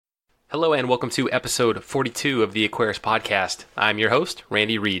Hello and welcome to episode 42 of the Aquarius Podcast. I'm your host,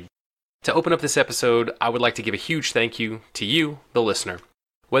 Randy Reed. To open up this episode, I would like to give a huge thank you to you, the listener.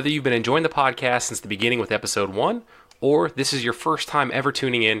 Whether you've been enjoying the podcast since the beginning with episode 1, or this is your first time ever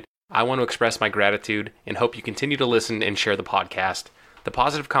tuning in, I want to express my gratitude and hope you continue to listen and share the podcast. The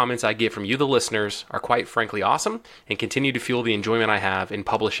positive comments I get from you, the listeners, are quite frankly awesome and continue to fuel the enjoyment I have in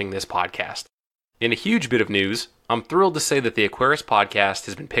publishing this podcast. In a huge bit of news, I'm thrilled to say that the Aquarius Podcast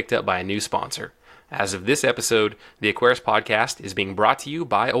has been picked up by a new sponsor. As of this episode, the Aquarius Podcast is being brought to you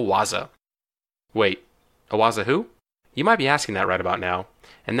by OASE. Wait, OASE who? You might be asking that right about now,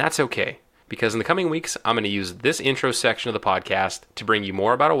 and that's okay, because in the coming weeks, I'm going to use this intro section of the podcast to bring you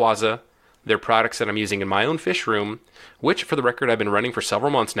more about OASE, their products that I'm using in my own fish room, which, for the record, I've been running for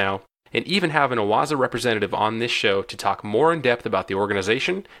several months now, and even have an OASE representative on this show to talk more in depth about the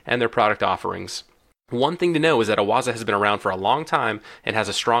organization and their product offerings. One thing to know is that OASE has been around for a long time and has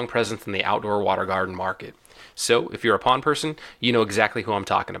a strong presence in the outdoor water garden market. So, if you're a pond person, you know exactly who I'm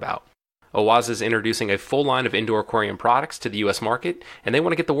talking about. OASE is introducing a full line of indoor aquarium products to the U.S. market, and they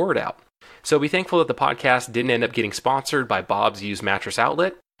want to get the word out. So be thankful that the podcast didn't end up getting sponsored by Bob's Used Mattress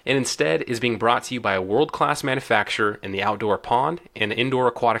Outlet, and instead is being brought to you by a world-class manufacturer in the outdoor pond and indoor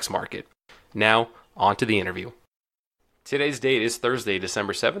aquatics market. Now, on to the interview. Today's date is Thursday,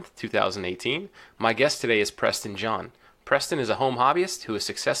 December 7th, 2018. My guest today is Preston John. Preston is a home hobbyist who is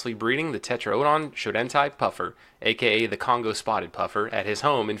successfully breeding the Tetraodon schoutedeni puffer, aka the Congo spotted puffer, at his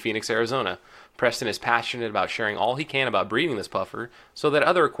home in Phoenix, Arizona. Preston is passionate about sharing all he can about breeding this puffer so that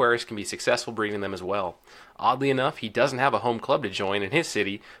other aquarists can be successful breeding them as well. Oddly enough, he doesn't have a home club to join in his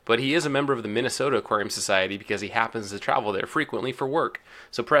city, but he is a member of the Minnesota Aquarium Society because he happens to travel there frequently for work.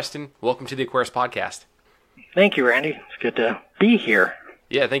 So Preston, welcome to the Aquarius Podcast. Thank you, Randy. It's good to be here.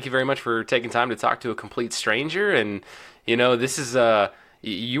 Yeah, thank you very much for taking time to talk to a complete stranger. And, you know, this is,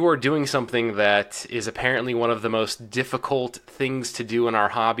 you are doing something that is apparently one of the most difficult things to do in our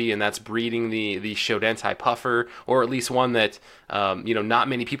hobby, and that's breeding the schoutedeni puffer, or at least one that, not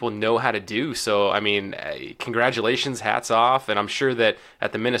many people know how to do. So, I mean, congratulations, hats off. And I'm sure that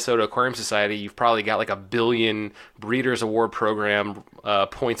at the Minnesota Aquarium Society, you've probably got like a billion Breeders' Award program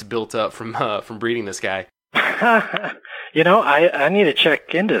points built up from breeding this guy. I need to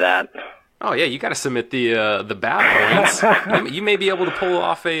check into that. Oh yeah, you got to submit the BAB points. You may be able to pull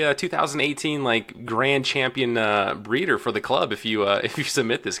off a 2018 like grand champion breeder for the club if you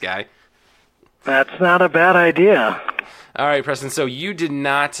submit this guy. That's not a bad idea. All right, Preston. So you did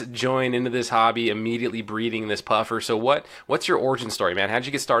not join into this hobby immediately breeding this puffer. So what's your origin story, man? How'd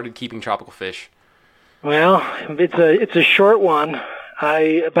you get started keeping tropical fish? Well, it's a short one.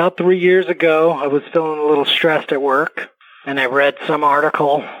 About 3 years ago, I was feeling a little stressed at work, and I read some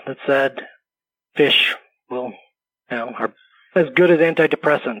article that said fish are as good as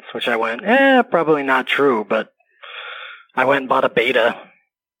antidepressants, which I went, probably not true, but I went and bought a beta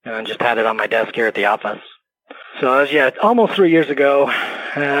and just had it on my desk here at the office. So, almost 3 years ago,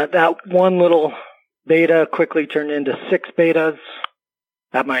 that one little beta quickly turned into 6 betas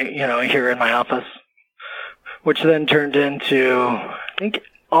at my, here in my office, which then turned into, I think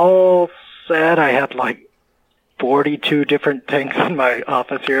all said, I had like 42 different tanks in my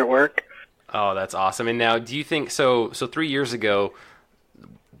office here at work. Oh, that's awesome. And now, do you think, so 3 years ago,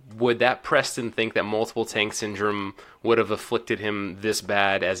 would that Preston think that multiple tank syndrome would have afflicted him this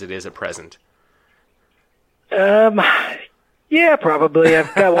bad as it is at present? Yeah, probably.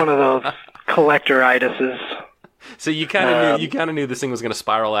 I've got one of those collector-itises. So you kind of knew this thing was going to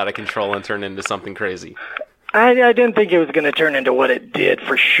spiral out of control and turn into something crazy. I didn't think it was going to turn into what it did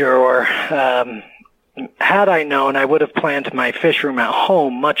for sure. Had I known, I would have planned my fish room at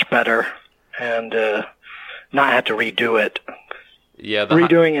home much better and not had to redo it. Yeah,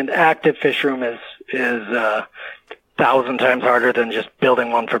 redoing an active fish room is 1,000 times harder than just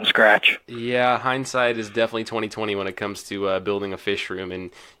building one from scratch. Yeah, hindsight is definitely 20/20 when it comes to building a fish room.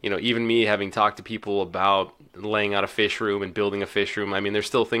 And even me having talked to people about laying out a fish room and building a fish room, I mean, there's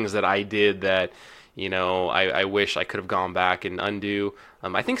still things that I did that I wish I could have gone back and undo.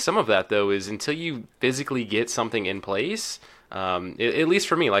 I think some of that, though, is until you physically get something in place, at least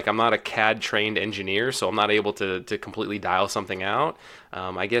for me, like I'm not a CAD-trained engineer, so I'm not able to completely dial something out.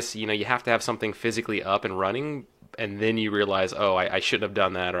 I guess, you have to have something physically up and running, and then you realize, oh, I shouldn't have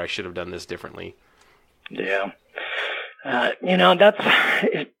done that, or I should have done this differently. Yeah. That's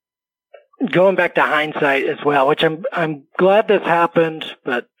going back to hindsight as well, which I'm glad this happened,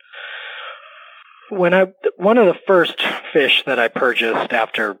 but one of the first fish that I purchased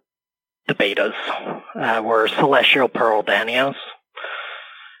after the betas were celestial pearl danios.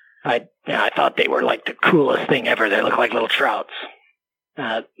 I thought they were like the coolest thing ever. They look like little trouts.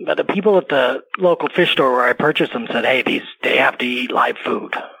 But the people at the local fish store where I purchased them said, hey, they have to eat live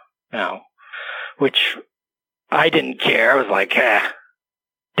food. Which I didn't care. I was like,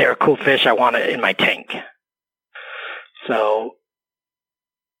 they're a cool fish. I want it in my tank. So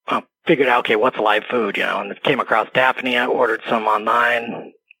I figured out, okay, what's live food, and came across Daphnia, ordered some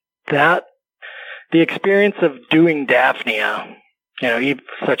online. The experience of doing Daphnia, even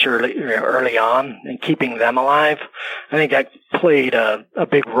such early on and keeping them alive, I think that played a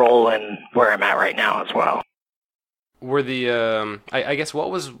big role in where I'm at right now as well. Were the I guess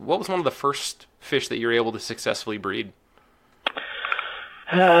what was one of the first fish that you were able to successfully breed?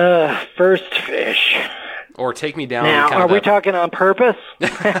 First fish. Or take me down. Now, are we talking on purpose?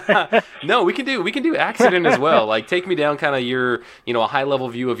 No, we can do accident as well. Like, take me down kind of your, a high level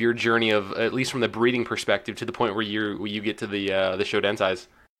view of your journey of, at least from the breeding perspective, to the point where you get to the schoutedeni size.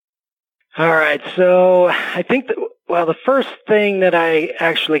 All right. So I think the first thing that I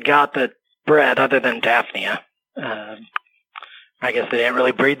actually got that bred, other than Daphnia, I guess they didn't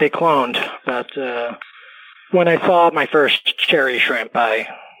really breed, they cloned. But when I saw my first cherry shrimp, I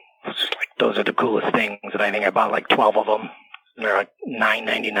was just like, those are the coolest things. And I think I bought like 12 of them. And they're like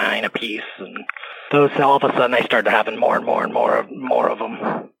 $9.99 a piece. And those, all of a sudden, I started having more and more and more of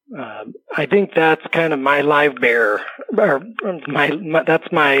them. I think that's kind of my live bearer. That's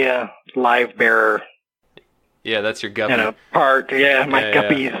my live bearer. Yeah, that's your guppy. Part. Yeah, my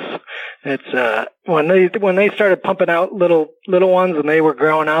guppies. Yeah. It's when they started pumping out little ones and they were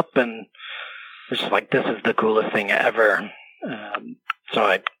growing up, and it's just like, this is the coolest thing ever. So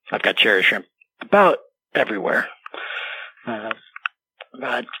I've got cherry shrimp about everywhere.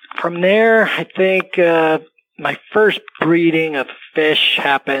 But from there, I think my first breeding of fish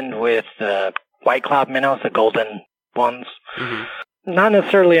happened with white cloud minnows, the golden ones. Mm-hmm. Not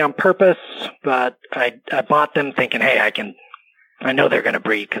necessarily on purpose, but I bought them thinking, hey, I know they're going to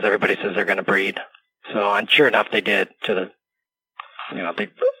breed because everybody says they're going to breed. So, and sure enough, they did. They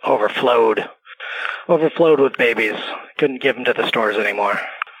overflowed with babies. Couldn't give them to the stores anymore.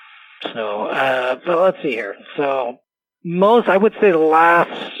 So, but let's see here. So, I would say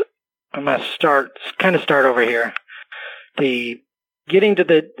I'm going to start over here. Getting to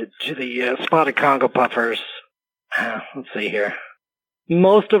the spotted Congo puffers. Let's see here.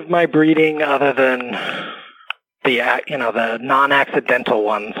 Most of my breeding, other than the non-accidental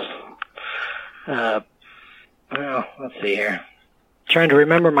ones. Let's see here. Trying to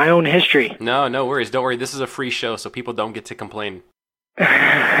remember my own history. No worries. Don't worry. This is a free show, so people don't get to complain.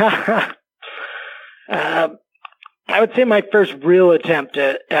 I would say my first real attempt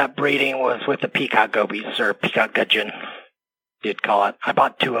at breeding was with the peacock gobies, or peacock gudgeon, you'd call it. I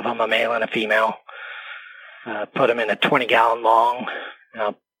bought 2 of them, a male and a female. Put them in a 20-gallon long.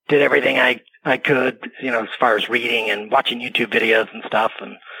 Did everything I could, as far as reading and watching YouTube videos and stuff,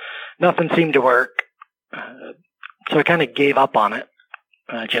 and nothing seemed to work. So I kind of gave up on it.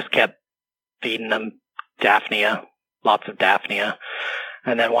 I just kept feeding them Daphnia, lots of Daphnia.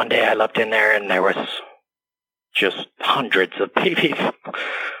 And then one day I looked in there and there was just hundreds of babies.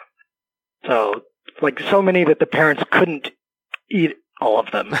 So, like, so many that the parents couldn't eat all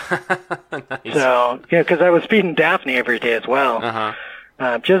of them. Nice. So, because I was feeding Daphne every day as well. Uh-huh.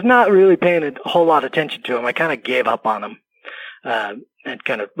 Just not really paying a whole lot of attention to them. I kind of gave up on them. And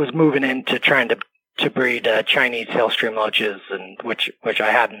kind of was moving into trying to breed Chinese hailstream loaches, and which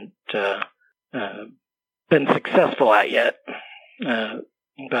I hadn't been successful at yet.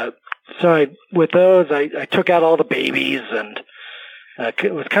 But so with those, I took out all the babies and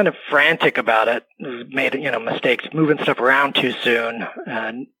was kind of frantic about it. Made mistakes, moving stuff around too soon.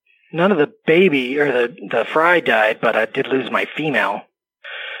 None of the baby or the fry died, but I did lose my female,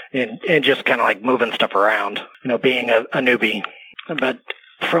 and just kind of like moving stuff around, being a newbie. But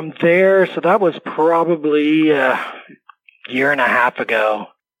from there, so that was probably a year and a half ago,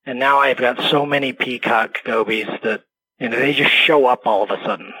 and now I've got so many peacock gobies that they just show up all of a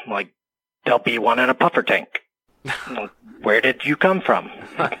sudden. Like, there'll be one in a puffer tank. Where did you come from?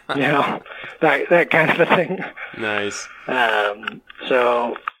 That kind of a thing. Nice. I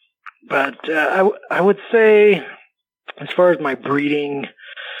would say, as far as my breeding,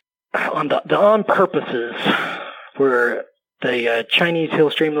 on the on purposes were the Chinese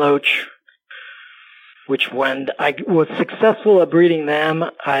hailstream loach, which when I was successful at breeding them,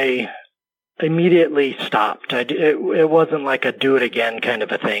 I immediately stopped. It wasn't like a do it again kind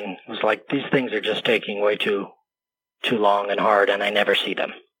of a thing. It was like, these things are just taking way too long and hard, and I never see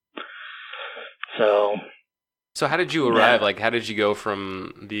them. So So how did you arrive? Like, how did you go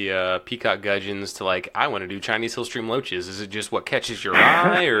from the peacock gudgeons to like, I want to do Chinese hill stream loaches? Is it just what catches your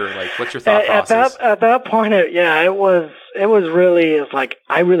eye, or like, what's your thought process? At that point, it was really, it's like,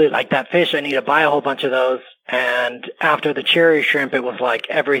 I really like that fish. I need to buy a whole bunch of those. And after the cherry shrimp, it was like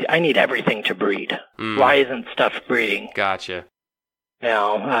I need everything to breed. Why isn't stuff breeding? Gotcha.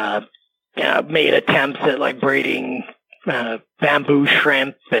 Made attempts at like breeding bamboo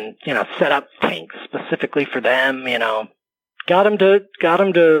shrimp, and set up tanks specifically for them. Got them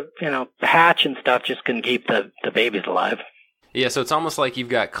to hatch and stuff. Just couldn't keep the babies alive. Yeah, so it's almost like you've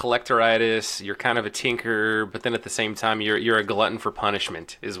got collectoritis. You're kind of a tinker, but then at the same time, you're a glutton for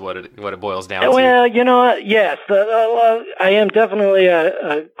punishment, is what it boils down to. Well, yes, I am definitely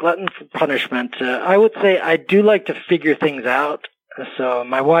a glutton for punishment. I would say I do like to figure things out. So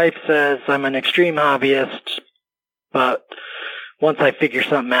my wife says I'm an extreme hobbyist, but once I figure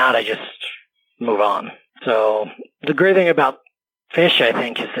something out, I just move on. So the great thing about fish, I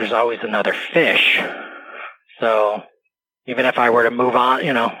think, is there's always another fish. So even if I were to move on,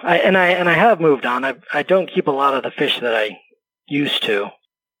 I have moved on. I don't keep a lot of the fish that I used to.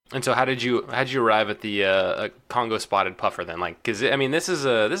 And so, how'd you arrive at the Congo spotted puffer then? Like, because I mean, this is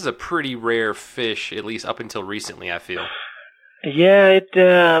a pretty rare fish, at least up until recently, I feel. Yeah,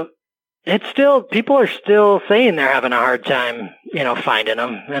 it's still, people are still saying they're having a hard time, finding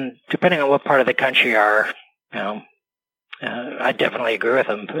them. And depending on what part of the country you are, I definitely agree with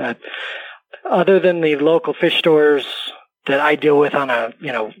them. Other than the local fish stores that I deal with on a,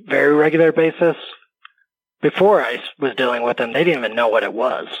 very regular basis, before I was dealing with them, they didn't even know what it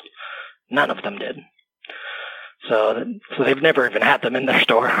was. None of them did. So they've never even had them in their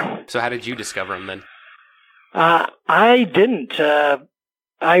store. So how did you discover them then? I didn't.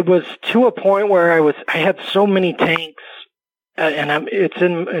 I was to a point where I had so many tanks, and it's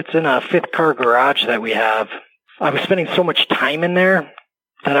in a fifth car garage that we have. I was spending so much time in there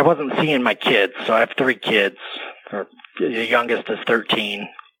that I wasn't seeing my kids. So I have 3 kids. The youngest is 13.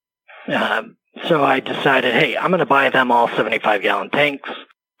 So I decided, hey, I'm going to buy them all 75-gallon tanks.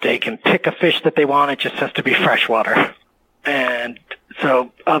 They can pick a fish that they want. It just has to be freshwater. And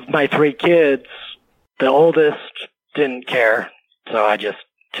so of my 3 kids, the oldest didn't care. So I just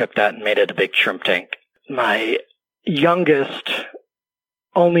took that and made it a big shrimp tank. My youngest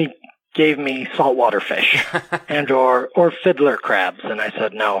only gave me saltwater fish and or fiddler crabs. And I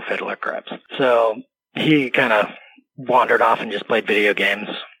said, no fiddler crabs. So he kind of wandered off and just played video games.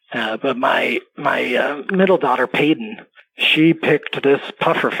 But my middle daughter, Peyton, she picked this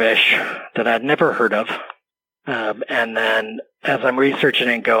puffer fish that I'd never heard of. And then as I'm researching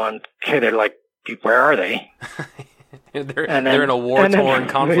it and going, okay, they're like, where are they? they're in a war-torn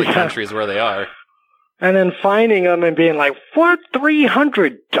conflict countries where they are. And then finding them and being like, what,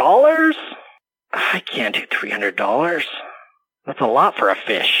 $300? I can't do $300. That's a lot for a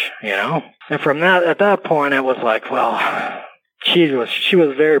fish, And from at that point, it was like, well, she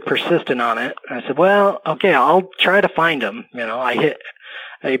was very persistent on it. I said, well, okay, I'll try to find them. I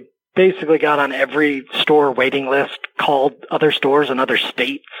basically got on every store waiting list, called other stores in other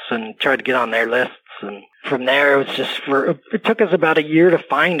states and tried to get on their lists. And from there, it was it took us about a year to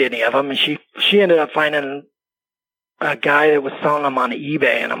find any of them. And she ended up finding a guy that was selling them on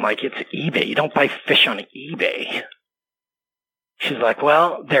eBay. And I'm like, it's eBay. You don't buy fish on eBay. She's like,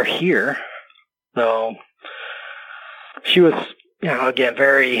 well, they're here. So she was, again,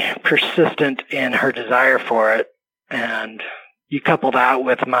 very persistent in her desire for it. And you couple that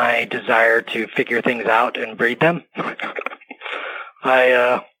with my desire to figure things out and breed them.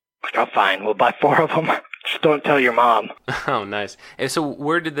 Oh, fine, we'll buy 4 of them. Just don't tell your mom. Oh, nice. And so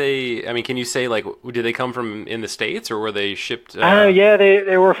where did they, can you say, did they come from in the States or were they shipped? Yeah,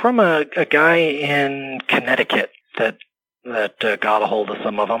 they were from a guy in Connecticut that got a hold of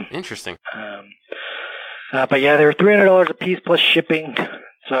some of them. Interesting. But yeah, they were $300 a piece plus shipping.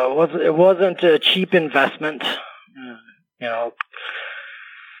 So it wasn't a cheap investment.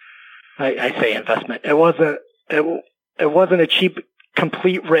 I say investment. It wasn't a cheap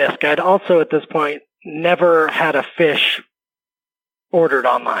complete risk. I'd also at this point never had a fish ordered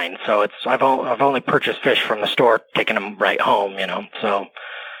online, so I've only purchased fish from the store, taking them right home. So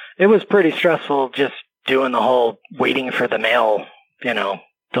it was pretty stressful just doing the whole waiting for the mail,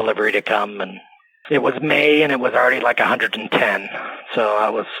 delivery to come. And it was May and it was already like 110, so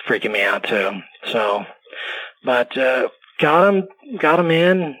that was freaking me out too. So, but got them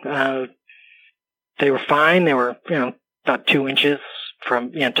in. They were fine. They were about 2 inches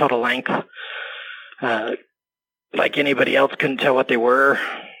from total length. Like anybody else couldn't tell what they were.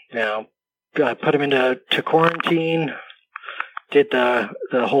 I put them into quarantine. Did the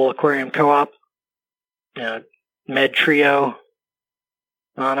whole aquarium co-op. med trio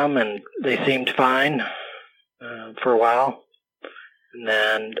on them, and they seemed fine for a while. And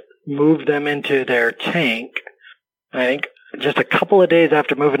then moved them into their tank. I think just a couple of days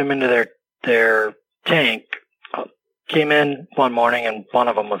after moving them into their tank, came in one morning and one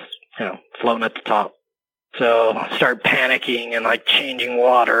of them was, floating at the top. So I start panicking and like changing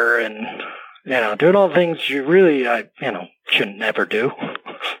water and, doing all the things you really, shouldn't never do.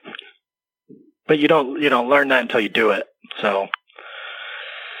 But you don't learn that until you do it. So,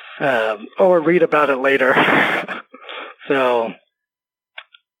 or read about it later. So,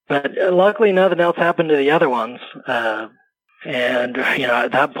 but luckily nothing else happened to the other ones. And,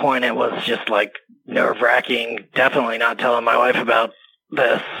 at that point it was just like nerve-wracking, definitely not telling my wife about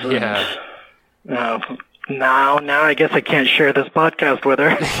this. Yeah. And, now I guess I can't share this podcast with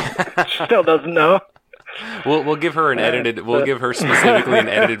her. She still doesn't know. We'll give her we'll give her specifically an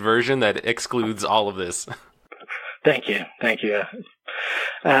edited version that excludes all of this. Thank you.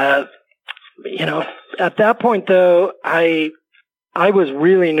 At that point though, I was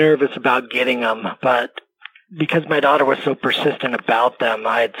really nervous about getting them, but because my daughter was so persistent about them,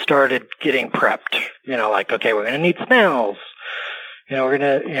 I had started getting prepped. Okay, we're going to need snails. We're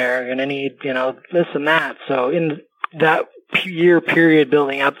going to need, this and that. So in that year period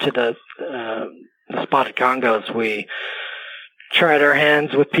building up to the spotted Congos, we tried our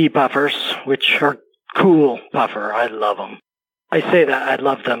hands with pea puffers, which are cool puffer. I love them. I say that I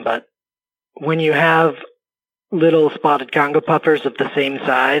love them, but when you have little spotted Congo puffers of the same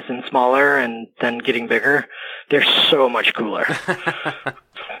size and smaller and then getting bigger, they're so much cooler.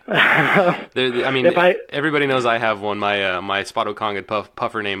 Everybody knows I have one. My spotted Congo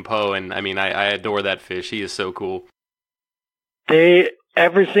puffer named Poe, and I adore that fish. He is so cool.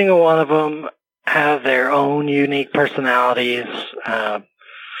 Every single one of them have their own unique personalities.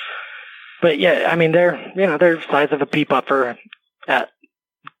 But yeah, they're the size of a pea puffer at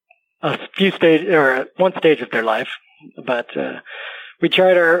a few stage or at one stage of their life. But we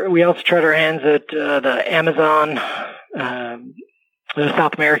also tried our hands at the Amazon, the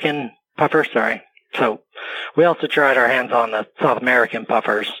South American puffer. Sorry. So we also tried our hands on the South American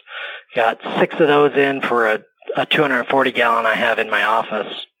puffers. Got 6 of those in for a 240 gallon I have in my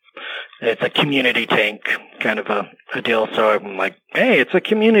office. It's a community tank kind of a deal. So I'm like, hey, it's a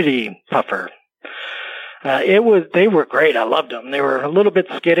community puffer. They were great. I loved them. They were a little bit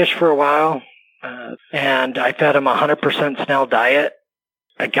skittish for a while. And I fed them 100% Snell diet.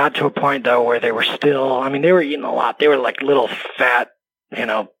 I got to a point though where they were still, they were eating a lot. They were like little fat,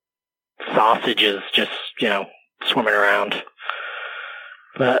 sausages just, swimming around.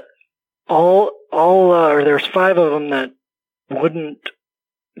 But there's 5 of them that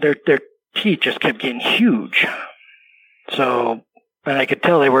their teeth just kept getting huge. So, and I could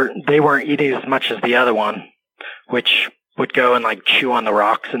tell they weren't eating as much as the other one, which would go and like chew on the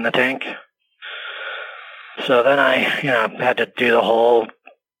rocks in the tank. So then I, had to do the whole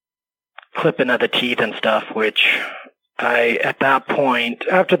clipping of the teeth and stuff, which at that point,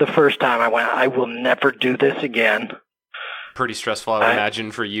 after the first time, I went, I will never do this again. Pretty stressful, I would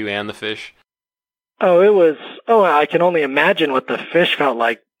imagine, for you and the fish. I can only imagine what the fish felt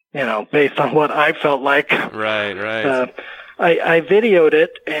like, based on what I felt like. Right. I videoed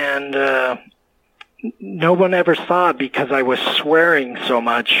it, and no one ever saw it because I was swearing so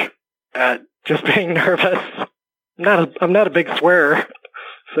much at just being nervous. I'm not a big swearer,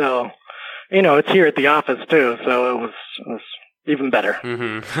 so it's here at the office too, so it was even better.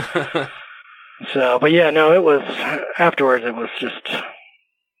 Mm-hmm. So, but yeah, no, it was afterwards. It was just,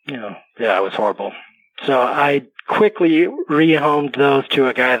 it was horrible. So I quickly rehomed those to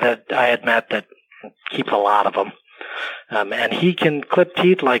a guy that I had met that keeps a lot of them. And he can clip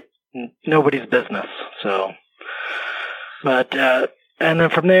teeth like nobody's business. So, but, and then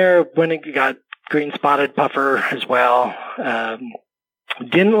from there, when it got green spotted puffer as well,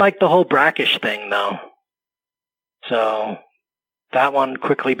 didn't like the whole brackish thing though. So that one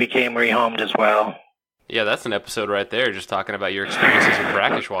quickly became rehomed as well. Yeah, that's an episode right there, just talking about your experiences with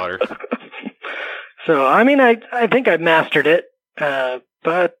brackish water. So, I think I mastered it,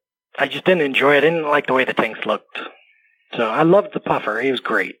 but I just didn't enjoy it. I didn't like the way the things looked. So I loved the puffer. He was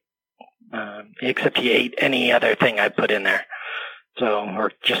great. Except he ate any other thing I put in there. So,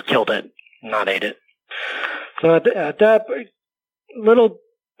 or just killed it, not ate it. So at that little,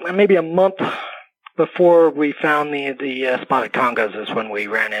 maybe a month before we found the spotted Congos is when we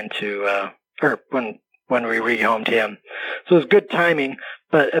ran into, when we rehomed him. So it was good timing,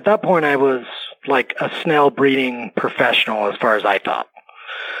 but at that point I was like a Snell breeding professional as far as I thought.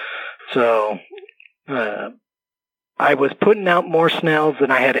 So, I was putting out more Snells than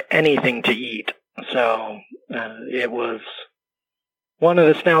I had anything to eat. So, It was one of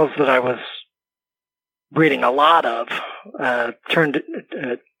the snails that I was breeding a lot of.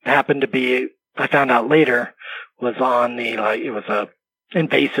 Happened to be, I found out later, was on it was a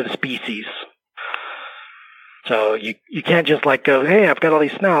invasive species. So you can't just go, hey, I've got all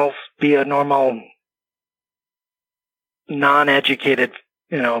these snails, be a normal, non-educated,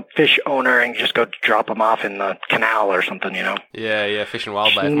 fish owner and just go drop them off in the canal or something, Yeah, Fish and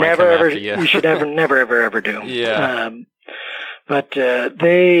Wildlife might come after you. You should never, ever do. Yeah.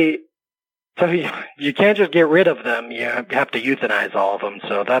 So you can't just get rid of them. You have to euthanize all of them.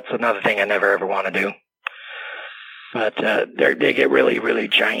 So that's another thing I never ever want to do. But they get really, really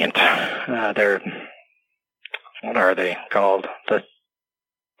giant. What are they called? The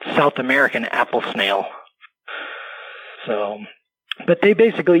South American apple snail. So, but they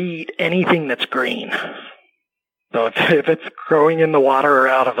basically eat anything that's green. So if it's growing in the water or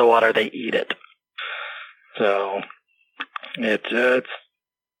out of the water, they eat it. So it's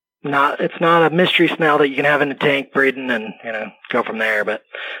not a mystery snail that you can have in a tank breeding and go from there. But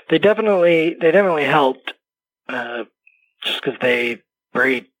they definitely helped, just because they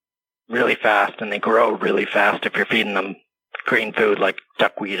breed really fast and they grow really fast if you're feeding them green food like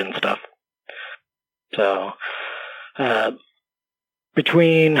duckweed and stuff. So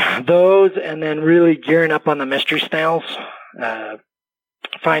between those and then really gearing up on the mystery snails,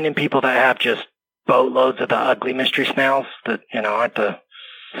 finding people that have just boatloads of the ugly mystery snails that aren't the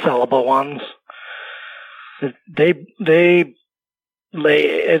sellable ones, they lay,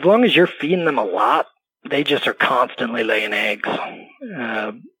 as long as you're feeding them a lot, they just are constantly laying eggs.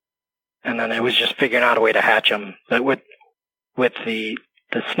 And then it was just figuring out a way to hatch them. But with the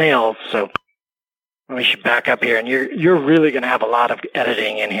snails, so we should back up here, and you're really going to have a lot of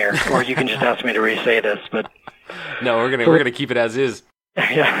editing in here, or you can just ask me to re-say this. But no, we're gonna keep it as is.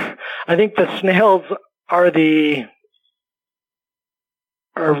 Yeah, I think the snails are the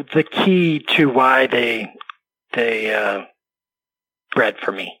key to why they bred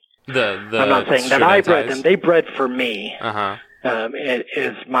for me. I'm not saying that I bred them; they bred for me. It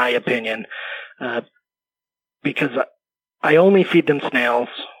is my opinion, because I only feed them snails,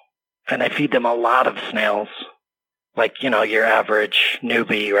 and I feed them a lot of snails, like your average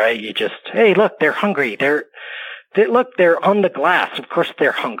newbie, right? You just, hey, look, they're hungry. They're on the glass. Of course,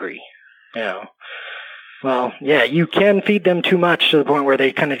 they're hungry. Well, yeah, you can feed them too much to the point where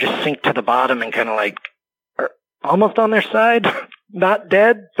they kind of just sink to the bottom and kind of are almost on their side. Not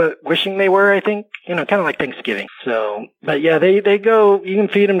dead, but wishing they were, I think. Kind of like Thanksgiving. So, but yeah, they go, you can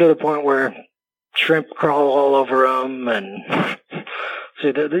feed them to the point where shrimp crawl all over them, and so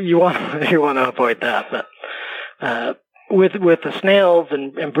you want to avoid that. But with the snails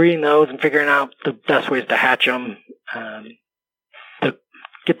and breeding those and figuring out the best ways to hatch them, to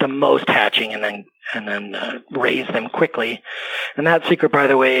get the most hatching and then raise them quickly. And that secret, by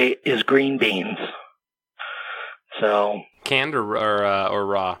the way, is green beans. So canned or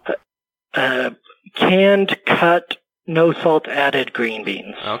raw? Canned, cut, no salt added green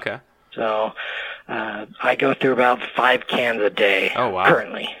beans. Okay. So I go through about 5 cans a day. Oh, wow.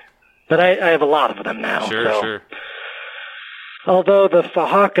 Currently. But I have a lot of them now. Sure. Although the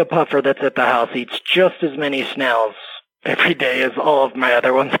Fahaka puffer that's at the house eats just as many snails every day as all of my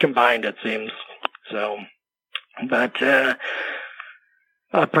other ones combined, it seems. So, but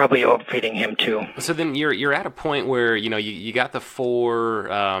I'm probably overfeeding him too. So then you're at a point where you got the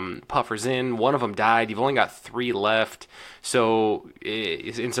 4 puffers in. One of them died. You've only got 3 left. So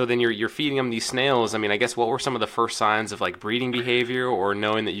then you're feeding them these snails. I mean, I guess what were some of the first signs of breeding behavior or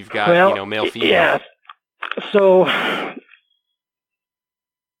knowing that you've got male female? Yeah. So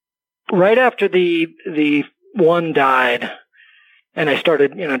right after the one died, and I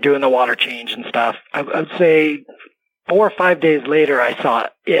started doing the water change and stuff, I would say 4 or 5 days later, I saw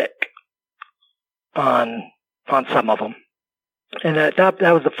ick on some of them, and that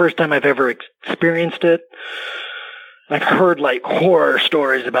was the first time I've ever experienced it. I've heard horror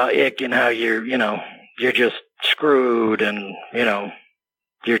stories about ick and how you're just screwed, and ick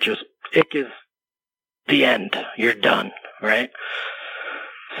is the end. You're done, right?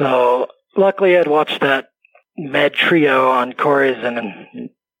 So luckily, I'd watched that Med Trio on Corey's, and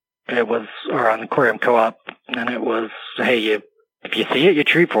it was, or on the Aquarium Co-op, and it was, hey, if you see it, you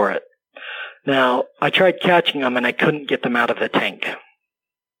treat for it. Now, I tried catching them, and I couldn't get them out of the tank.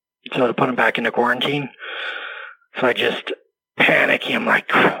 So to put them back into quarantine. So I just panicking. I'm like,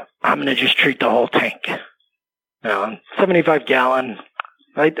 I'm going to just treat the whole tank. Now, 75 gallon.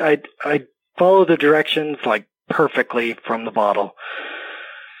 I follow the directions perfectly from the bottle.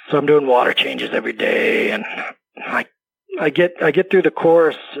 So I'm doing water changes every day, and I get through the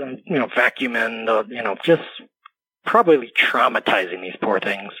course and, vacuuming, just probably traumatizing these poor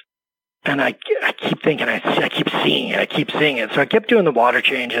things. And I keep thinking, I keep seeing it. So I kept doing the water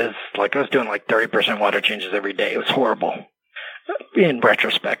changes. Like, I was doing like 30% water changes every day. It was horrible in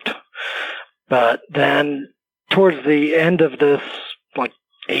retrospect. But then towards the end of this, like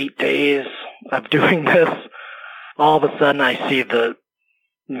 8 days of doing this, all of a sudden I see the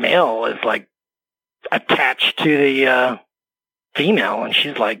male is like attached to the female, and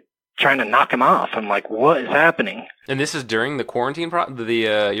she's like trying to knock him off. I'm like, what is happening? And this is during the quarantine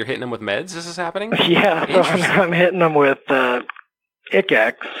you're hitting him with meds? This is happening? Yeah, so I'm hitting him with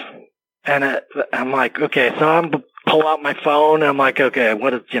ICX, and I'm like, okay, so I'm pull out my phone, and I'm like, okay,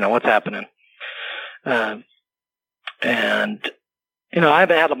 what's happening? And I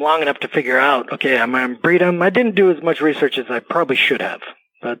haven't had him long enough to figure out, okay, I'm going to breed him. I didn't do as much research as I probably should have,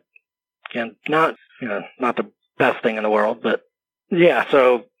 but again, not the best thing in the world, but yeah,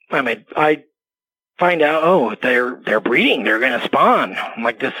 so, I find out, oh, they're breeding, they're going to spawn. I'm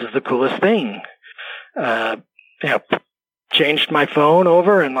like, this is the coolest thing. Changed my phone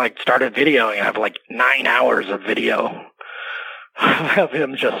over and like started videoing. I have like 9 hours of video of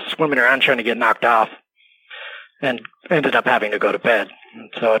him just swimming around trying to get knocked off, and ended up having to go to bed.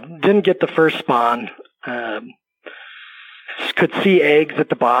 So I didn't get the first spawn. Could see eggs at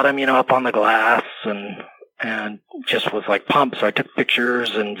the bottom, up on the glass, and just was like pumped. So I took pictures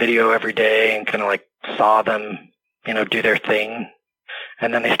and video every day and kind of like saw them, do their thing.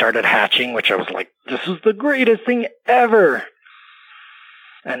 And then they started hatching, which I was like, this is the greatest thing ever.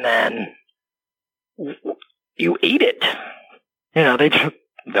 And then you eat it.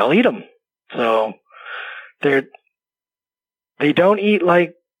 They'll eat them. So they don't eat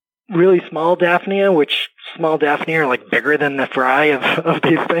like really small Daphnia, which small Daphnia are like bigger than the fry of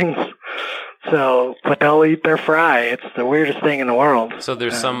these things. So, but they'll eat their fry. It's the weirdest thing in the world. So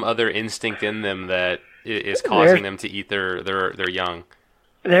there's some other instinct in them that is causing them to eat their young.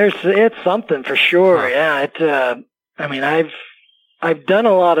 It's something for sure. Huh. Yeah. I've done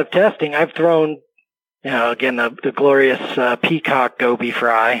a lot of testing. I've thrown, again, the glorious peacock goby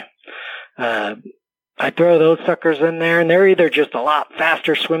fry. I throw those suckers in there, and they're either just a lot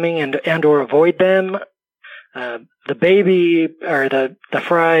faster swimming and or avoid them. The baby or the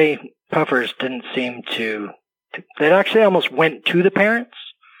fry puffers didn't seem to. They actually almost went to the parents,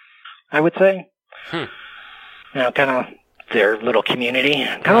 I would say. Kind of their little community,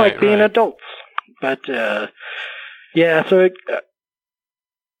 kind of like being adults. But yeah, so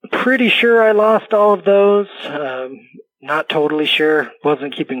pretty sure I lost all of those. Not totally sure.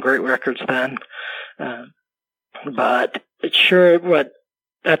 Wasn't keeping great records then. But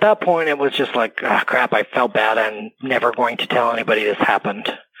at that point it was just like, crap, I felt bad. I'm never going to tell anybody this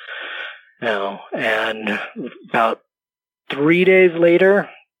happened. And about 3 days later,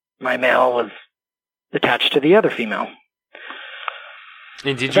 my male was attached to the other female.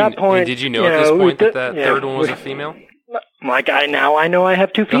 And did you know at this point that third one was a female? Like, I know I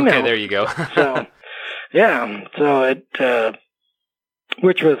have two females. Okay, there you go. So, yeah, so it,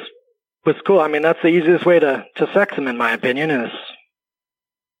 which was cool. I mean, that's the easiest way to sex them, in my opinion, is,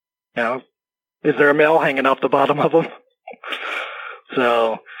 is there a male hanging off the bottom of them?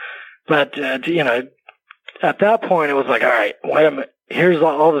 So, but, at that point it was like, all right, here's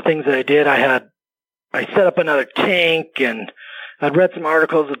all the things that I did. I set up another tank, and I'd read some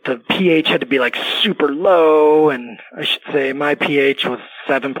articles that the pH had to be like super low, and I should say my pH was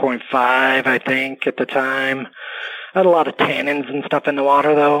 7.5, I think, at the time. I had a lot of tannins and stuff in the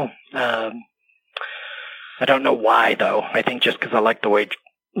water, though. I don't know why, though. I think just because I liked the way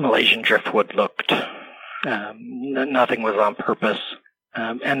Malaysian driftwood looked. Nothing was on purpose.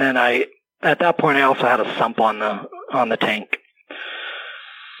 And then at that point, I also had a sump on the tank.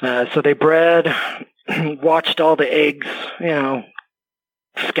 So they bred, watched all the eggs,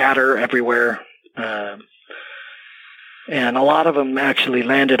 scatter everywhere. And a lot of them actually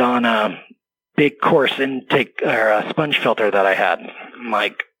landed on a big coarse intake or a sponge filter that I had. I'm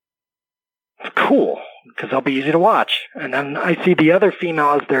like, cool, because they'll be easy to watch. And then I see the other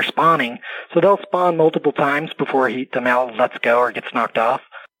female as they're spawning. So they'll spawn multiple times before the male lets go or gets knocked off.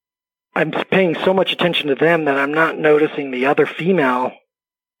 I'm paying so much attention to them that I'm not noticing the other female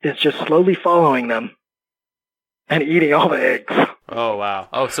is just slowly following them and eating all the eggs. Oh wow!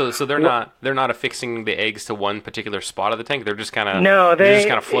 Oh, so they're not affixing the eggs to one particular spot of the tank. They're just kind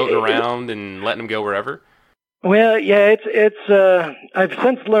of floating around and letting them go wherever. Well, yeah, it's I've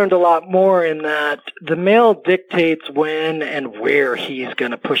since learned a lot more in that the male dictates when and where he's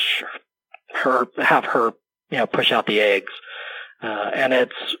going to have her push out the eggs, and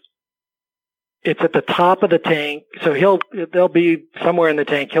it's it's at the top of the tank. So they'll be somewhere in the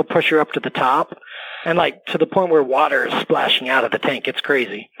tank. He'll push her up to the top, and like to the point where water is splashing out of the tank. It's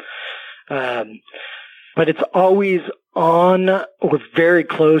crazy. But it's always on or very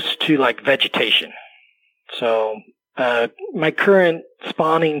close to like vegetation. So my current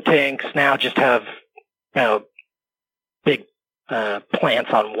spawning tanks now just have big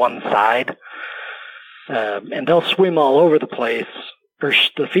plants on one side, and they'll swim all over the place, or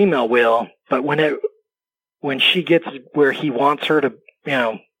the female will. But when she gets where he wants her to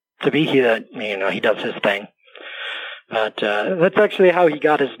be, he does his thing. But that's actually how he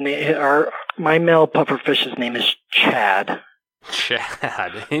got his name. My male pufferfish's name is Chad.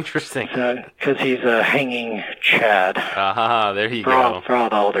 Chad, interesting. Because he's a hanging Chad. There you go. For all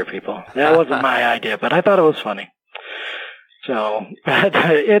the older people. That wasn't my idea, but I thought it was funny. So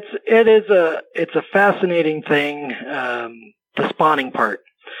it's a fascinating thing, the spawning part.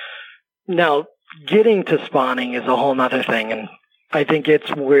 Now, getting to spawning is a whole nother thing, and I think it's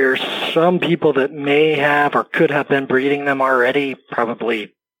where some people that may have or could have been breeding them already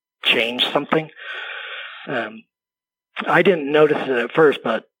probably changed something. I didn't notice it at first,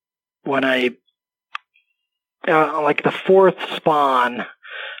 but when like the fourth spawn,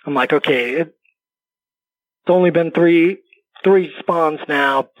 I'm like, okay, it's only been three spawns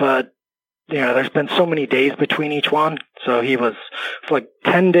now, but there's been so many days between each one. So he was like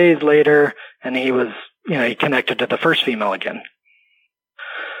 10 days later, and he was, he connected to the first female again.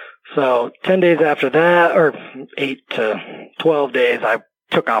 So 10 days after that, or 8 to 12 days, I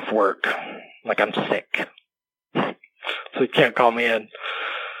took off work. Like I'm sick. So he can't call me in.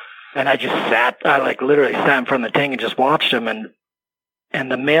 And I literally sat in front of the tank and just watched him,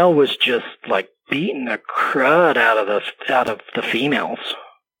 and the male was just like beating the crud out of the females.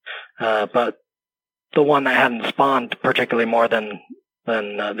 But the one that hadn't spawned particularly more than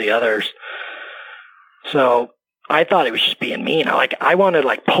the others. So I thought he was just being mean. I wanted to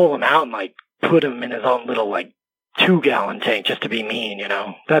like pull him out and like put him in his own little like 2-gallon tank just to be mean,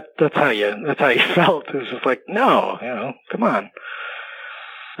 That's how you felt. It was just like, no, come on.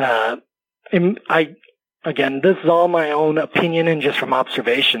 Again, this is all my own opinion and just from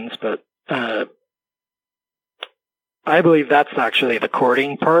observations, but I believe that's actually the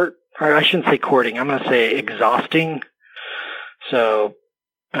courting part. Or I shouldn't say courting, I'm going to say exhausting. So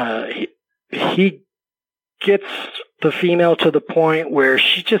he gets the female to the point where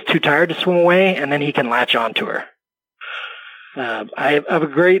she's just too tired to swim away, and then he can latch onto her. I have a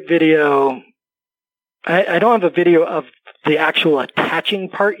great video. I don't have a video of the actual attaching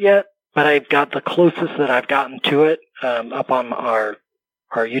part yet, but I've got the closest that I've gotten to it up on our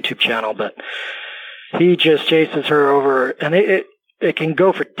YouTube channel. But he just chases her over, and it can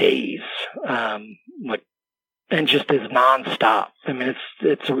go for days, and just is nonstop. I mean,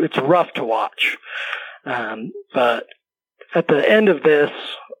 it's rough to watch. But at the end of this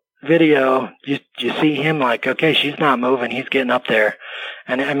video, you see him like, okay, she's not moving. He's getting up there.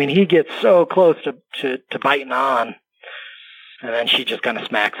 And I mean, he gets so close to biting on, and then she just kind of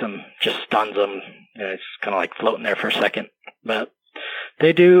smacks him, just stuns him. It's kind of like floating there for a second. But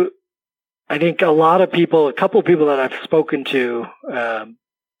they do, I think a couple of people that I've spoken to,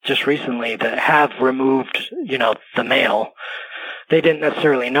 just recently that have removed, the male. They didn't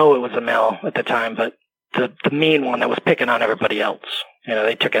necessarily know it was a male at the time, but the mean one that was picking on everybody else,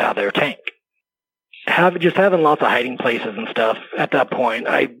 they took it out of their tank. Having lots of hiding places and stuff, at that point,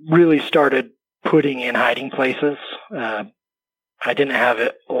 I really started putting in hiding places. I didn't have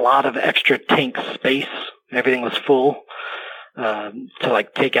a lot of extra tank space. Everything was full, to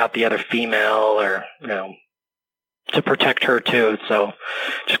like take out the other female or, to protect her too. So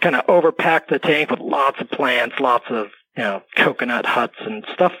just kind of overpack the tank with lots of plants, lots of, coconut huts and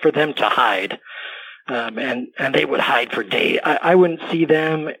stuff for them to hide. And they would hide for days. I wouldn't see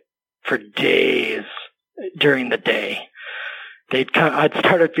them for days during the day. I'd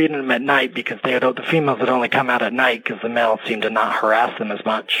started feeding them at night because the females would only come out at night because the males seemed to not harass them as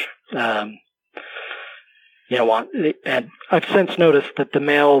much. And I've since noticed that the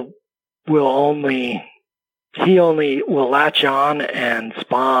male will only latch on and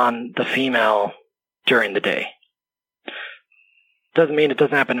spawn the female during the day. Doesn't mean it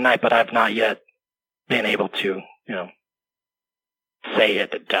doesn't happen at night, but I've not yet been able to, say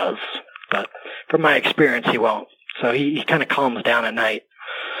it does. But from my experience, he won't. So he kind of calms down at night.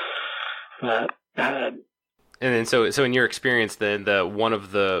 But and then so in your experience, the one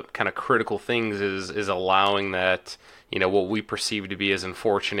of the kind of critical things is allowing that, what we perceive to be as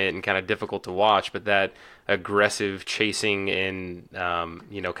unfortunate and kind of difficult to watch, but that aggressive chasing and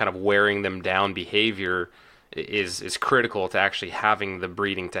kind of wearing them down behavior is critical to actually having the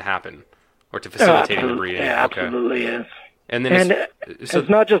breeding to happen. or to facilitating the breeding. Yeah, absolutely is. And then it's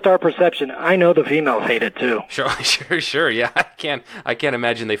not just our perception. I know the females hate it too. Sure. Yeah, I can't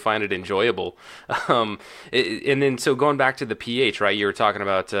imagine they find it enjoyable. And then, so going back to the pH, right? You were talking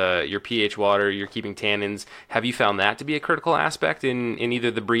about your pH water. You're keeping tannins. Have you found that to be a critical aspect in either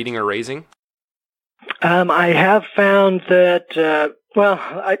the breeding or raising? I have found that.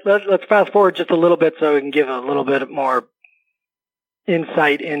 Let's fast forward just a little bit so we can give a little bit more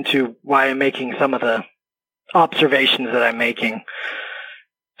insight into why I'm making some of the observations that I'm making.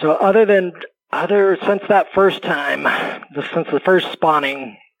 So since that first time, since the first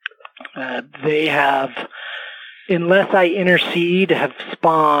spawning, they have, unless I intercede, have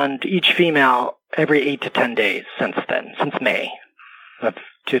spawned each female every 8 to 10 days since then, since May of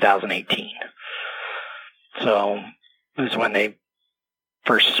 2018. So it was when they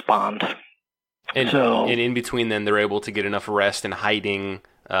first spawned. And in between then, they're able to get enough rest and hiding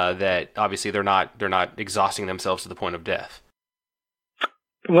that obviously they're not exhausting themselves to the point of death.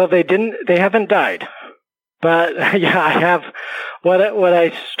 Well, they haven't died. But yeah, I have. What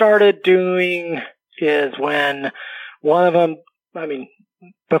I started doing is when one of them,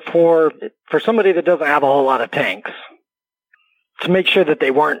 for somebody that doesn't have a whole lot of tanks, to make sure that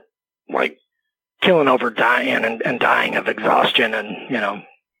they weren't like killing over dying and dying of exhaustion and,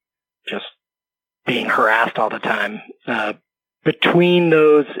 just being harassed all the time. Between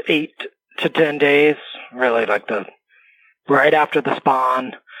those 8 to 10 days, really like right after the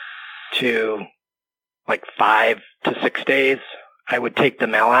spawn to like 5 to 6 days, I would take the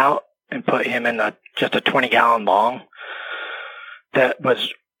male out and put him in just a 20-gallon bong.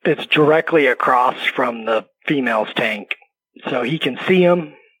 It's directly across from the female's tank. So he can see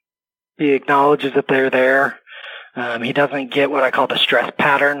them. He acknowledges that they're there. He doesn't get what I call the stress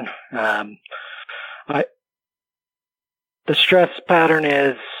pattern. The stress pattern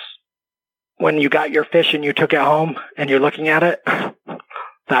is when you got your fish and you took it home and you're looking at it,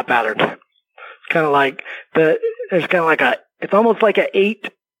 that pattern. It's kind of like it's almost like an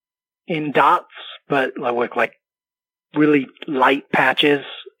 8 in dots, but with like really light patches,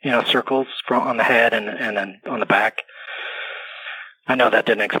 circles on the head and then on the back. I know that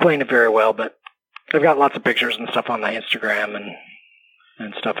didn't explain it very well, but I've got lots of pictures and stuff on my Instagram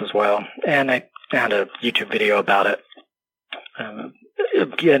and stuff as well. And I found a YouTube video about it.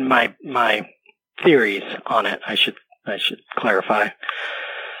 Again, my theories on it, I should clarify.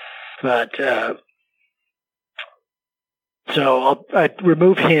 But so I'd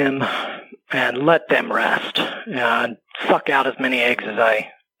remove him and let them rest and suck out as many eggs as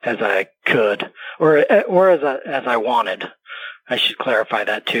I could, or as I wanted. I should clarify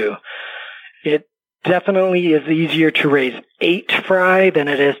that too. It definitely is easier to raise 8 fry than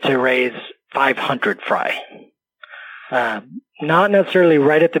it is to raise 500 fry. Not necessarily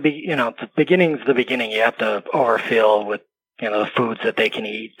right at the the beginning's the beginning. You have to overfill with, the foods that they can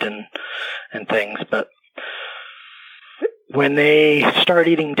eat and things. But when they start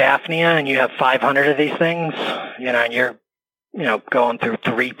eating Daphnia and you have 500 of these things, and you're, going through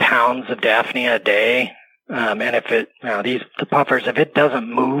 3 pounds of Daphnia a day, and if the puffers, if it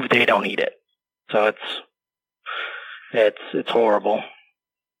doesn't move, they don't eat it. So it's horrible.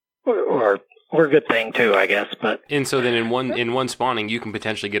 Or a good thing too, I guess. And so then in one spawning, you can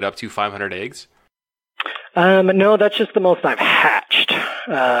potentially get up to 500 eggs? No, that's just the most I've hatched.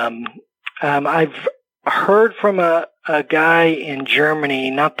 I've heard from a guy in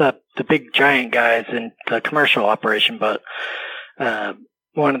Germany, not the big giant guys in the commercial operation, but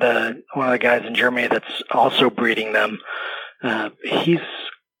one of the guys in Germany that's also breeding them. He's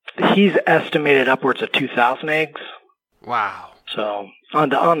estimated upwards of 2,000 eggs. Wow. So on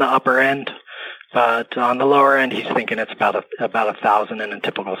the upper end. But on the lower end, he's thinking it's about 1,000 in a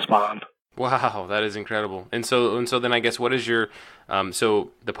typical spawn. Wow, that is incredible. And so then I guess what is your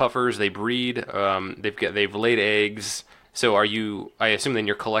so the puffers, they breed, they've laid eggs. So I assume then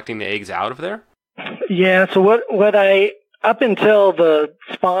you're collecting the eggs out of there? Yeah, so what I up until the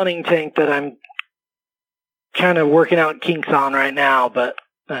spawning tank that I'm kind of working out kinks on right now, but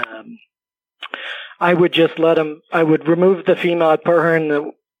I would just I would remove the female, I'd put her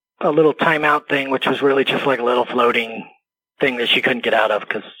in a little timeout thing, which was really just like a little floating thing that she couldn't get out of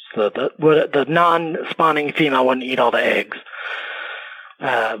because the non-spawning female wouldn't eat all the eggs.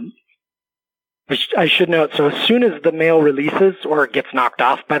 Which I should note. So as soon as the male releases or gets knocked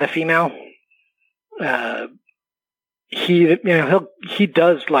off by the female, he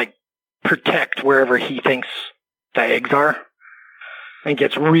does like protect wherever he thinks the eggs are, and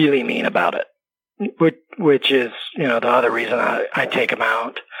gets really mean about it. Which is, the other reason I take him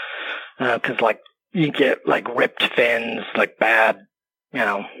out. Because, you get, ripped fins, bad,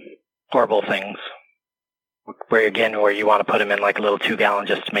 horrible things. Where you want to put them in like a little 2-gallon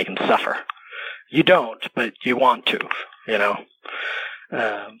just to make them suffer. You don't, but you want to, you know.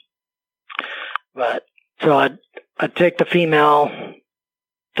 But so I'd take the female,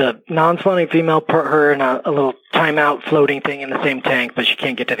 the non-spawning female, put her in a little timeout floating thing in the same tank, but she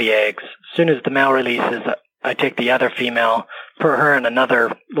can't get to the eggs. As soon as the male releases, I take the other female, put her in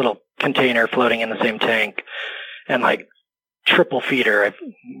another little container floating in the same tank, and like triple feed her. I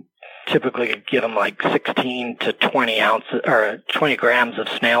typically give them like 16 to 20 ounces or 20 grams of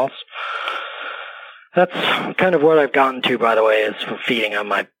snails. That's kind of what I've gotten to, by the way, is for feeding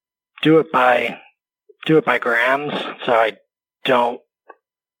them. I do it by grams, so I don't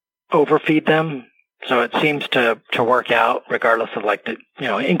overfeed them. So it seems to work out regardless of like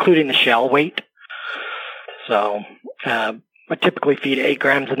including the shell weight. So I typically feed 8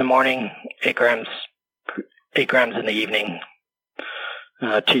 grams in the morning, 8 grams in the evening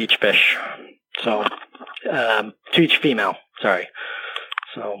to each fish. So to each female, sorry.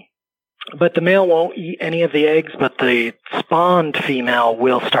 So, but the male won't eat any of the eggs, but the spawned female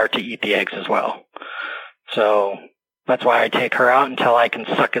will start to eat the eggs as well. So that's why I take her out until I can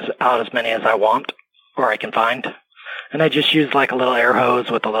suck out as many as I want or I can find. And I just use like a little air hose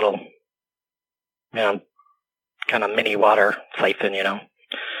with a little, kind of mini water siphon, and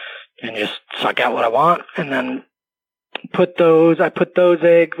just suck out what I want. And then I put those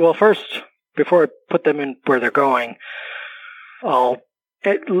eggs, well, first, before I put them in where they're going, I'll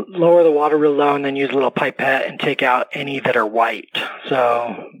lower the water real low and then use a little pipette and take out any that are white.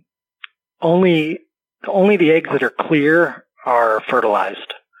 So only the eggs that are clear are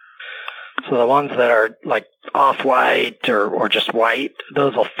fertilized. So the ones that are like off-white or just white,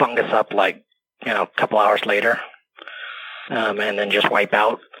 those will fungus up like, a couple hours later. And then just wipe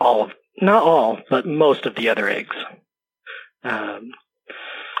out not all, but most of the other eggs. And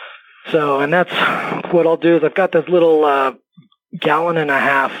that's what I'll do is I've got this little 1.5 gallon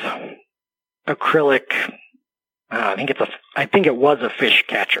acrylic. I think it was a fish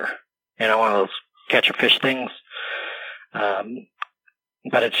catcher. One of those catch a fish things.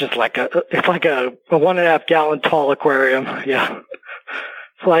 But it's just like a 1.5 gallon tall aquarium. Yeah.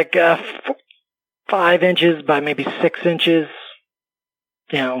 It's like 5 inches by maybe 6 inches.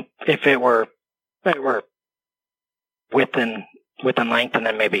 If it were width and length, and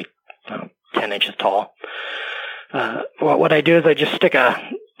then maybe 10 inches tall. What I do is I just stick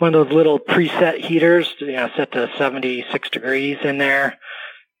one of those little preset heaters, set to 76 degrees in there.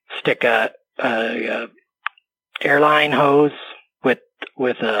 Stick a airline hose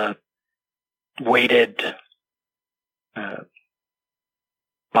with a weighted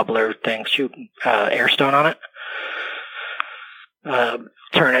bubbler thing, shoot air stone on it.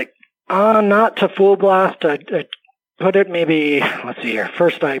 Turn it on, not to full blast. I put it maybe, let's see here.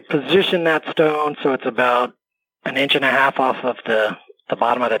 First I position that stone so it's about 1.5 inches off of the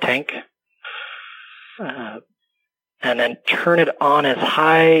bottom of the tank. And then turn it on as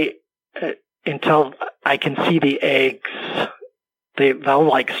high until I can see the eggs. They'll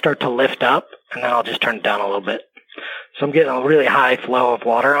like start to lift up, and then I'll just turn it down a little bit. So I'm getting a really high flow of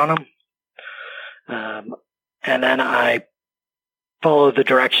water on them. And then I follow the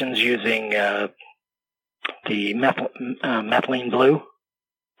directions using the methylene blue,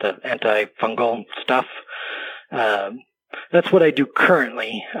 the antifungal stuff. That's what I do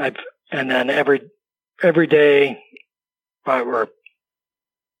currently. And then every day, we're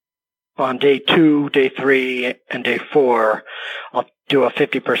on day 2, day 3, and day 4, I'll do a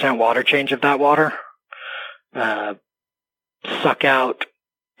 50% water change of that water. Suck out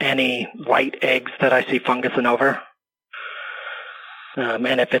any white eggs that I see fungusing over.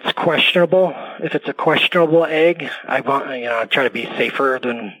 And if it's a questionable egg, I want, try to be safer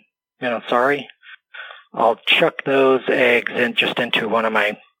than, sorry. I'll chuck those eggs into one of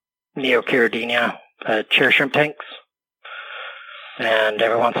my Neocaridina chair shrimp tanks. And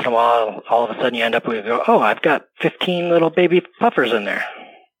every once in a while, all of a sudden you end up with, I've got 15 little baby puffers in there.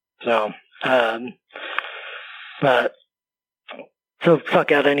 So, so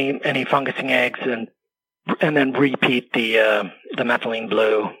suck out any fungusing eggs and then repeat the methylene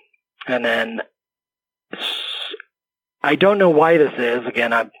blue. And then I don't know why this is.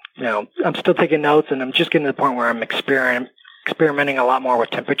 Again, I'm still taking notes, and I'm just getting to the point where I'm experimenting a lot more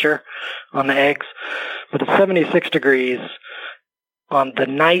with temperature on the eggs. But at 76 degrees, on the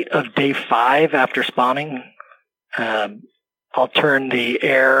night of day 5 after spawning, I'll turn the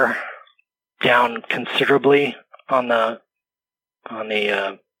air down considerably on the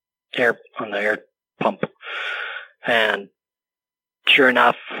air pump, and sure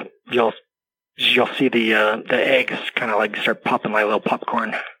enough, you'll see the eggs kind of like start popping like little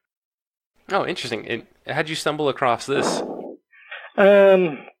popcorn. Oh, interesting. And how'd you stumble across this?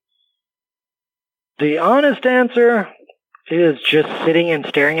 The honest answer is just sitting and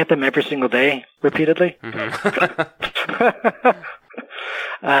staring at them every single day, repeatedly. Mm-hmm.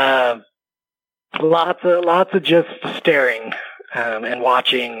 Lots of just staring and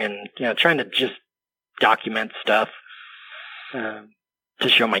watching, and trying to just document stuff to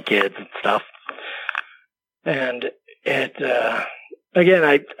show my kids and stuff. And it again,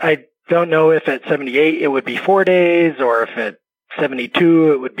 I don't know if at 78 it would be 4 days, or if at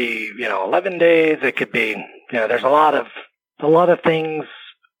 72 it would be 11 days. It could be there's a lot of things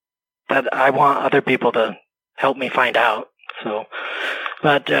that I want other people to help me find out. So,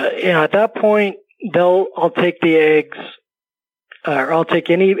 but at that point, I'll take the eggs, or I'll take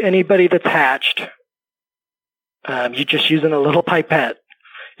anybody that's hatched. You just using a little pipette.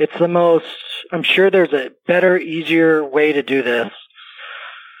 It's the most. I'm sure there's a better, easier way to do this,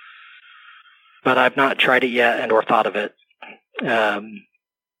 but I've not tried it yet or thought of it.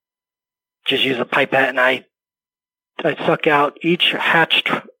 Just use a pipette, and I suck out each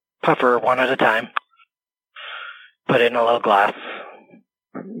hatched puffer one at a time. Put it in a little glass.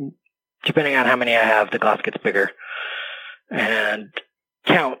 Depending on how many I have, the glass gets bigger. And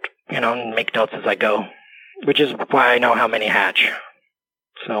count, and make notes as I go, which is why I know how many hatch.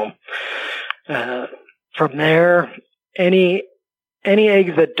 So, from there, any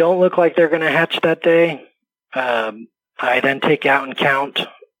eggs that don't look like they're going to hatch that day, I then take out and count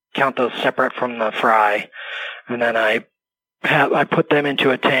those separate from the fry, and then I put them into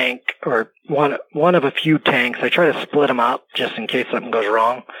a tank, or one of a few tanks. I try to split them up just in case something goes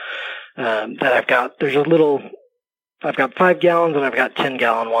wrong. That I've got 5 gallons and I've got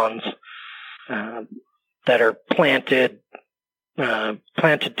 10-gallon ones that are planted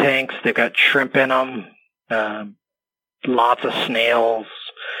tanks. They've got shrimp in them, lots of snails,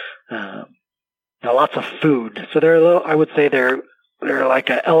 lots of food. So I would say they're like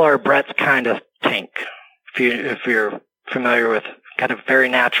a L.R. Brett's kind of tank. If you're familiar with kind of very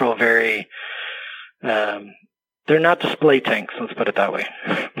natural, very, they're not display tanks. Let's put it that way.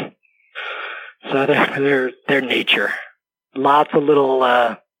 So they're nature. Lots of little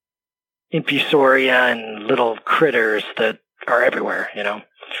infusoria and little critters that are everywhere,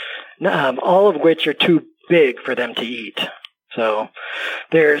 all of which are too big for them to eat. So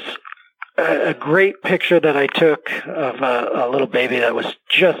there's a great picture that I took of a little baby that was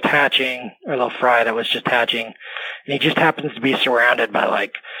just hatching, or a little fry that was just hatching, and he just happens to be surrounded by all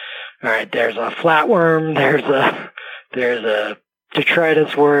right, there's a flatworm, there's a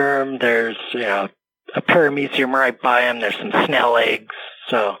detritus worm, there's a paramecium right by him, there's some snail eggs.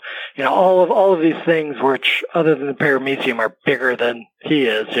 So all of these things, which other than the paramecium are bigger than he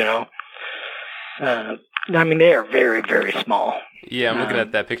is. I mean, they are very, very small. Yeah, I'm looking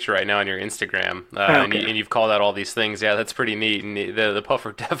at that picture right now on your Instagram, and you've called out all these things. Yeah, that's pretty neat, and the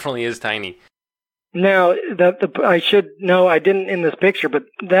puffer definitely is tiny. Now, I should know, I didn't in this picture, but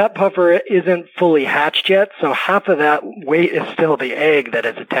that puffer isn't fully hatched yet, so half of that weight is still the egg that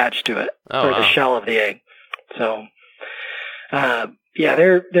is attached to it, the shell of the egg. So, yeah,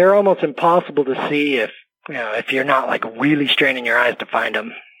 they're almost impossible to see if you're not really straining your eyes to find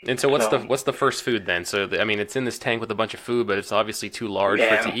them. And so what's the first food then? So it's in this tank with a bunch of food, but it's obviously too large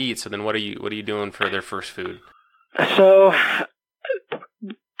for it to eat. So then what are you doing for their first food? So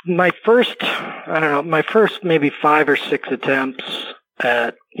my first maybe 5 or 6 attempts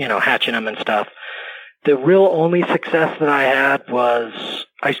at hatching them and stuff, the real only success that I had was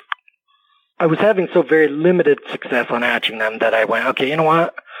I was having so very limited success on hatching them that I went, okay, you know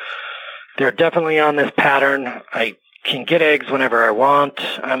what? They're definitely on this pattern. I can get eggs whenever I want.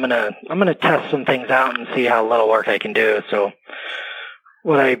 I'm gonna test some things out and see how little work I can do. So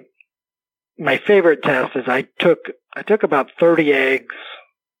my favorite test is I took about 30 eggs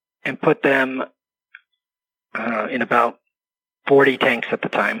and put them in about 40 tanks at the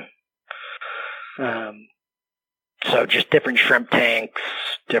time. So just different shrimp tanks,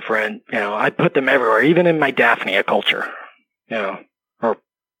 different, I put them everywhere, even in my Daphnia culture,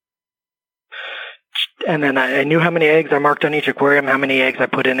 and then I knew how many eggs I marked on each aquarium, how many eggs I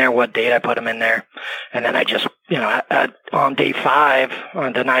put in there, what date I put them in there. And then I just, on day 5,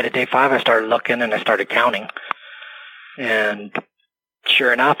 on the night of day 5, I started looking and I started counting. And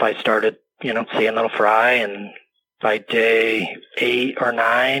sure enough, I started, seeing little fry. And by day 8 or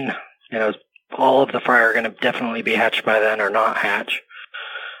 9, all of the fry are going to definitely be hatched by then or not hatch.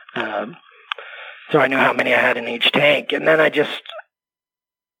 So I knew how many I had in each tank. And then I just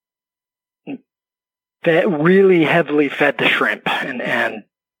really heavily fed the shrimp, and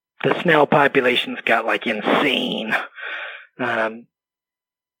the snail populations got insane.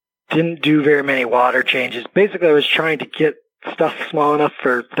 didn't do very many water changes. Basically, I was trying to get stuff small enough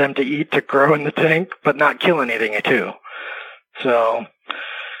for them to eat to grow in the tank, but not kill anything too. So,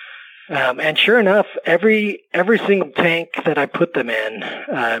 and sure enough, every single tank that I put them in,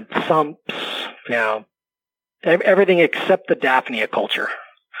 sumps, everything except the Daphnia culture.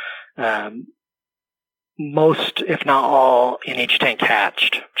 Most, if not all, in each tank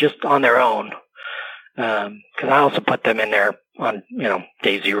hatched just on their own. Because I also put them in there on,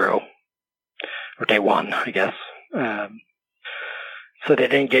 day 0 or day 1, I guess. So they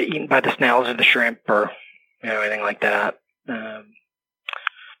didn't get eaten by the snails or the shrimp or, anything like that.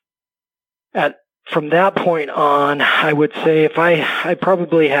 From that point on, I would say if I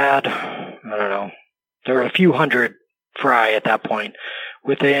probably had, I don't know, there were a few hundred fry at that point.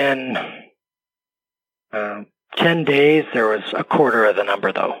 Within 10 days, there was a quarter of the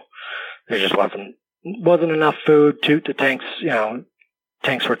number, though. There just wasn't enough food. The tanks,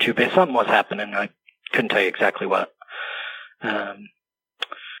 tanks were too big. Something was happening. I couldn't tell you exactly what.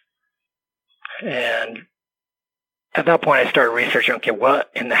 And at that point, I started researching, okay, what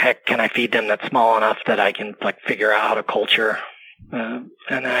in the heck can I feed them that's small enough that I can figure out how to culture? And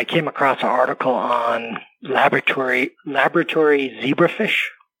then I came across an article on laboratory zebrafish.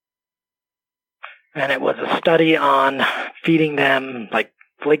 And it was a study on feeding them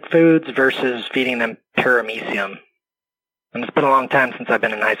flake foods versus feeding them paramecium. And it's been a long time since I've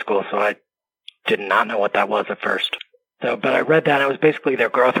been in high school, so I did not know what that was at first. But I read that, and it was basically their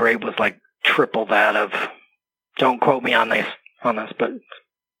growth rate was triple that of, don't quote me on this, but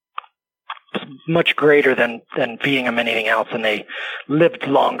it's much greater than feeding them anything else, and they lived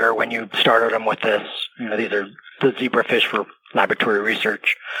longer when you started them with this. These are the zebrafish for laboratory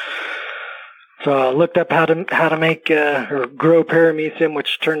research. So I looked up how to make or grow paramecium,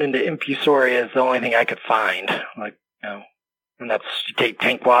 which turned into infusoria, is the only thing I could find. And that's, you take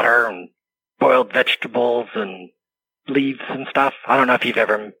tank water and boiled vegetables and leaves and stuff. I don't know if you've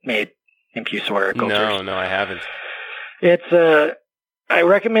ever made infusoria cultures. No, I haven't. It's I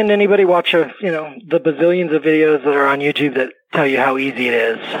recommend anybody watch the bazillions of videos that are on YouTube that tell you how easy it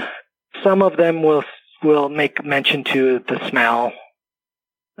is. Some of them will make mention to the smell.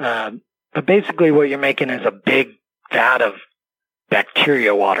 But basically what you're making is a big vat of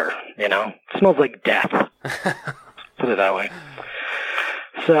bacteria water, It smells like death. Put it that way.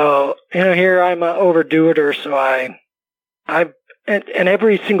 So, here I'm an overdo-er, so and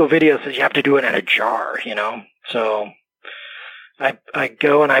every single video says you have to do it in a jar, So I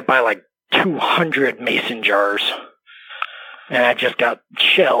go and I buy 200 mason jars. And I just got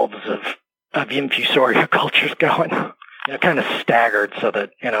shelves of infusoria cultures going, kind of staggered so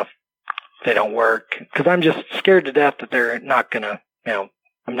that, they don't work, because I'm just scared to death that they're not gonna, I'm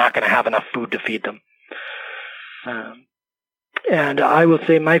not gonna have enough food to feed them. And I will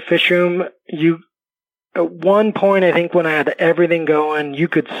say my fish room, at one point, I think when I had everything going, you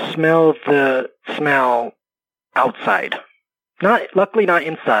could smell the smell outside. Luckily not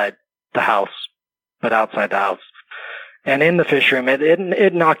inside the house, but outside the house. And in the fish room,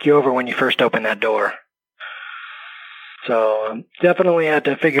 it'd knock you over when you first open that door. So definitely had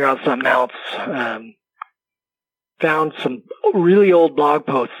to figure out something else. Found some really old blog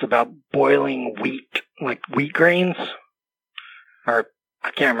posts about boiling wheat, wheat grains, or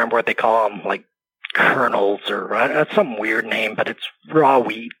I can't remember what they call them, kernels or some weird name, but it's raw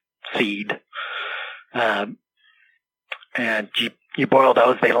wheat seed. And you boil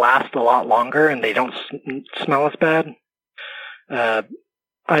those, they last a lot longer and they don't smell as bad.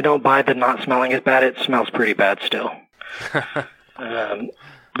 I don't buy the not smelling as bad. It smells pretty bad still. But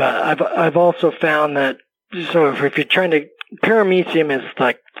I've also found that, so if you're trying to, paramecium is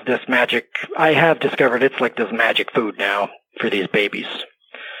this magic, I have discovered it's this magic food now for these babies.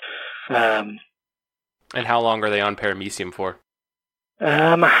 And how long are they on paramecium for?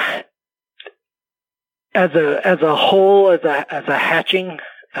 As a whole, as a hatching,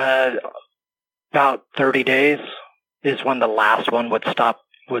 about 30 days is when the last one would stop,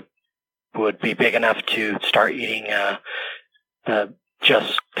 would be big enough to start eating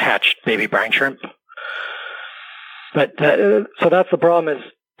just hatched baby brine shrimp. But so that's the problem, is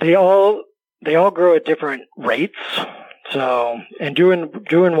they all grow at different rates. So, and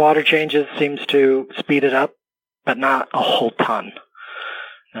doing water changes seems to speed it up, but not a whole ton.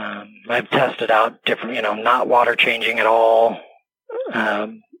 I've tested out different, not water changing at all,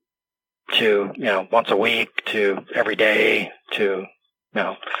 to, once a week, to every day, to,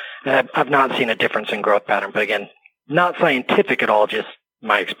 and I've not seen a difference in growth pattern, but again, not scientific at all, just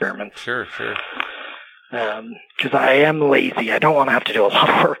my experiments. Sure. Because I am lazy. I don't want to have to do a lot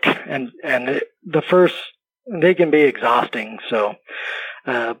of work, and they can be exhausting. So,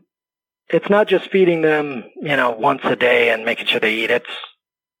 it's not just feeding them, once a day and making sure they eat.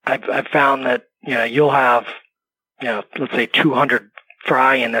 I've found that, you'll have, let's say 200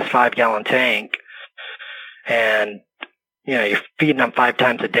 fry in this 5-gallon tank, and, you're feeding them 5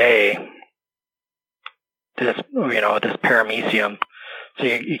 times a day, this paramecium. So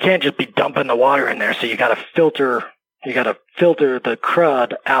you can't just be dumping the water in there. So you got to filter the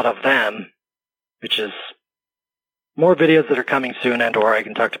crud out of them, which is more videos that are coming soon, and or I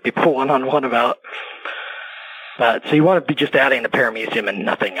can talk to people one-on-one about. But so you want to be just adding the paramecium and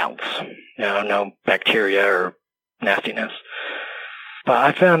nothing else. No bacteria or nastiness. But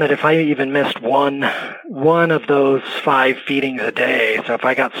I found that if I even missed one of those 5 feedings a day, so if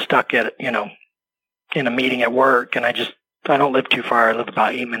I got stuck at, in a meeting at work, and I don't live too far. I live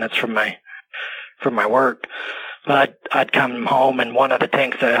about 8 minutes from my work. But I'd come home, and one of the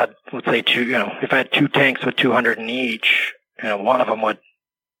tanks that had, let's say 2, if I had 2 tanks with 200 in each, one of them would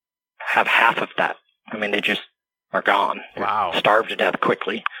have half of that. I mean, they just are gone. Wow. Starved to death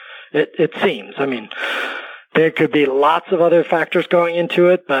quickly. It seems. I mean, there could be lots of other factors going into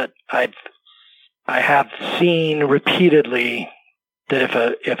it, but I have seen repeatedly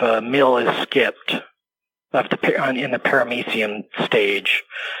that if a meal is skipped in the paramecium stage,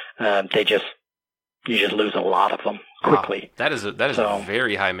 you just lose a lot of them quickly. Wow. That is a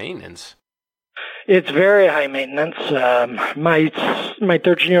very high maintenance. It's very high maintenance. My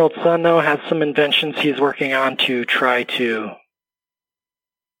 13-year-old son, though, has some inventions he's working on to try to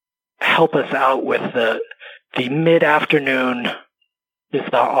help us out with the mid-afternoon is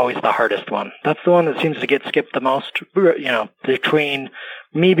always the hardest one. That's the one that seems to get skipped the most, between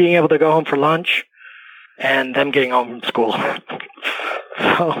me being able to go home for lunch and them getting home from school.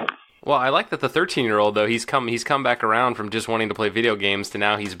 So... Well, I like that the 13-year-old, though, he's come back around from just wanting to play video games to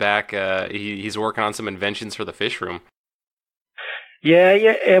now he's back. He's working on some inventions for the fish room. Yeah,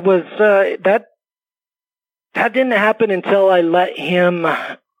 it was that didn't happen until I let him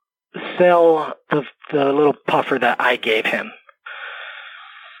sell the little puffer that I gave him.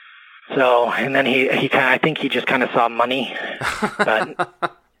 So, and then I think he just kind of saw money, but.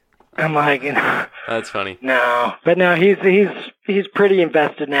 I'm like, that's funny. No, but no, he's pretty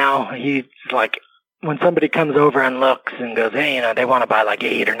invested now. He's like, when somebody comes over and looks and goes, hey, they want to buy like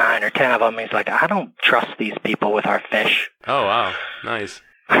 8 or 9 or 10 of them. He's like, I don't trust these people with our fish. Oh wow, nice.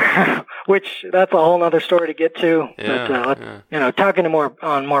 Which that's a whole other story to get to. Yeah, but talking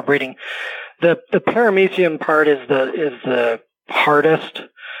on more breeding, the paramecium part is the hardest.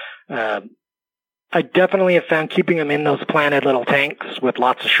 I definitely have found keeping them in those planted little tanks with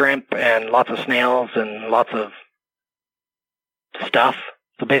lots of shrimp and lots of snails and lots of stuff.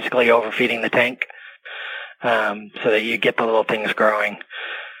 So basically overfeeding the tank, so that you get the little things growing.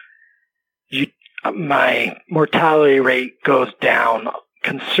 My mortality rate goes down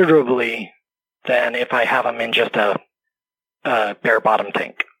considerably than if I have them in just a bare bottom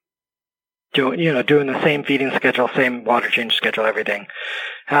tank. Doing the same feeding schedule, same water change schedule, everything.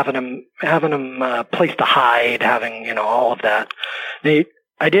 Having them place to hide, having, all of that. I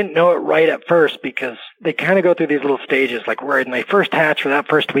didn't know it right at first because they kind of go through these little stages, like where when they first hatch for that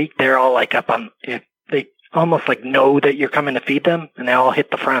first week, they're all like up on, they almost like know that you're coming to feed them, and they all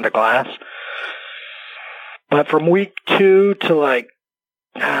hit the front of the glass. But from week 2 to like,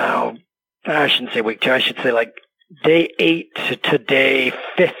 I shouldn't say week 2, I should say like day 8 to day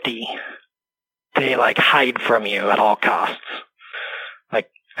 50, they like hide from you at all costs.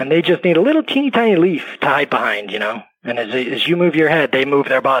 And they just need a little teeny tiny leaf to hide behind, And as you move your head, they move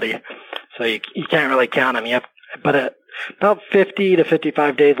their body. So you can't really count them. But at about 50 to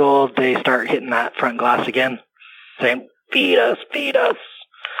 55 days old, they start hitting that front glass again, saying, feed us, feed us.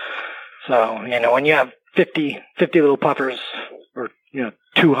 So, when you have 50 little puffers or,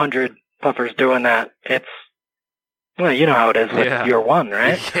 200 puffers doing that, well, you know how it is with your one,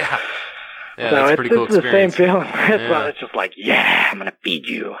 right? Yeah. Yeah, so that's a pretty cool experience. It's the same feeling. It's just like, I'm going to feed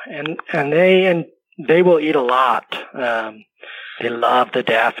you. And they will eat a lot. They love the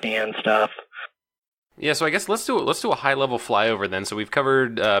Daphne and stuff. Yeah, so I guess let's do a high-level flyover then. So we've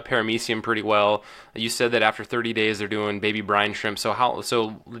covered paramecium pretty well. You said that after 30 days they're doing baby brine shrimp. So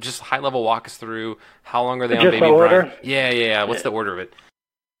just high-level walk us through how long are they on just baby the order? brine? Yeah. What's the order of it?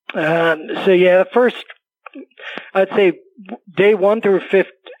 First, I'd say day 1 through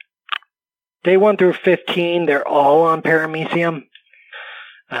 15, they're all on paramecium.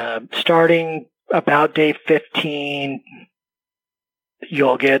 Starting about day 15,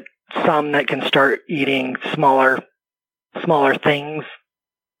 you'll get some that can start eating smaller things,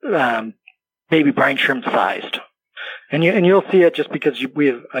 baby brine shrimp sized. And you'll see it just because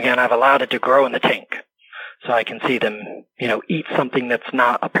I've allowed it to grow in the tank. so I can see them, eat something that's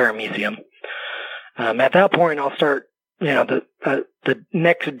not a paramecium. At that point, I'll start, the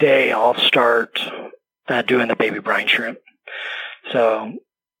next day I'll start doing the baby brine shrimp. So,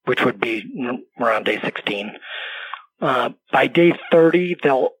 which would be around day 16. By day 30,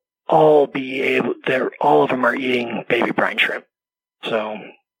 all of them are eating baby brine shrimp. So,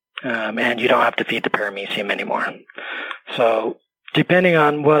 and you don't have to feed the paramecium anymore. So, depending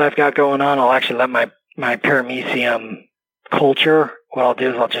on what I've got going on, I'll actually let my paramecium culture. What I'll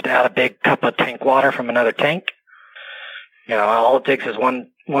do is I'll just add a big cup of tank water from another tank. All it takes is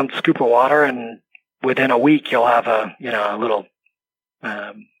one scoop of water, and within a week you'll have a little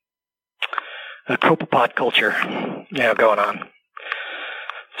a copepod culture, going on.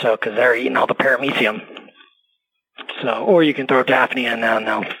 So, because they're eating all the paramecium. So, or you can throw Daphnia in there,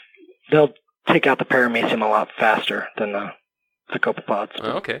 and they'll take out the paramecium a lot faster than the copepods.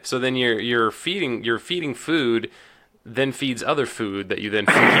 Oh, okay, so then you're feeding food, then feeds other food that you then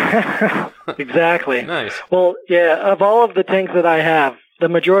feed. Exactly. Nice. Well, yeah. Of all of the tanks that I have, the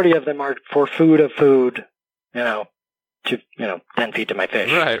majority of them are for food, to then feed to my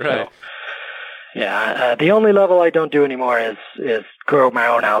fish. Right. So, yeah. The only level I don't do anymore is grow my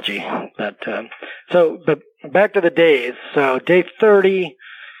own algae. But back to the days. So day 30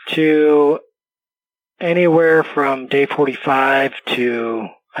 to anywhere from day 45 to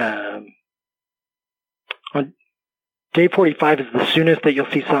day 45 is the soonest that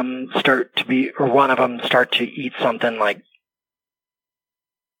you'll see something one of them start to eat something like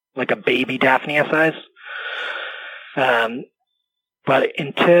a baby Daphnia size. But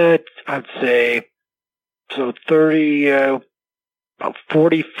until, I'd say, so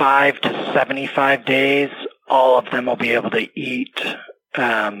 45 to 75 days, all of them will be able to eat,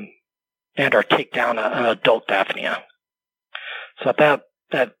 and or take down an adult Daphnia. So at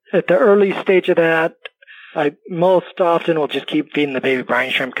the early stage of that, I most often will just keep feeding the baby brine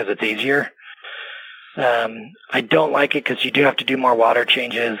shrimp because it's easier. I don't like it because you do have to do more water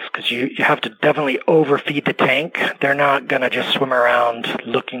changes because you have to definitely overfeed the tank. They're not going to just swim around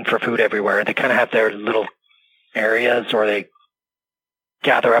looking for food everywhere. They kind of have their little areas or they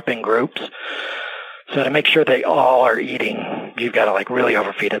gather up in groups. So to make sure they all are eating, you've got to really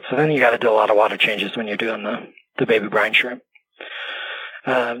overfeed it. So then you got to do a lot of water changes when you're doing the baby brine shrimp.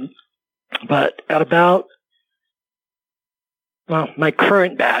 But at about, my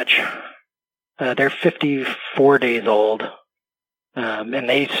current batch, they're 54 days old, and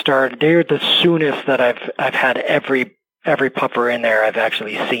they're the soonest that I've had every puffer in there I've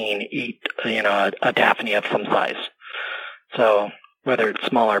actually seen eat, a Daphnia of some size. So whether it's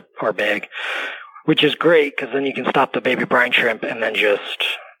small or big, which is great because then you can stop the baby brine shrimp and then just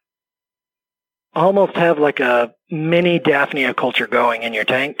almost have like a mini Daphnia culture going in your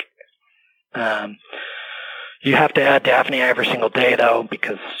tank. You have to add Daphnia every single day, though,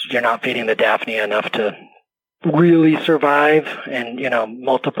 because you're not feeding the Daphnia enough to really survive and,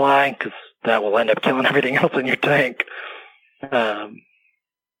 multiply, because that will end up killing everything else in your tank.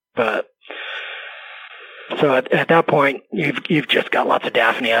 But so at that point, you've just got lots of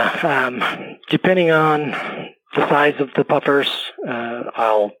Daphnia. Depending on the size of the puffers,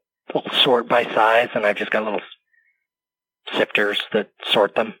 I'll sort by size, and I've just got little sifters that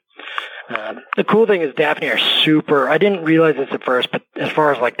sort them. The cool thing is Daphnia are super, I didn't realize this at first, but as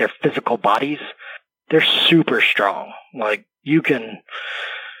far as their physical bodies, they're super strong. You can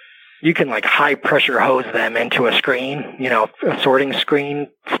high pressure hose them into a screen, a sorting screen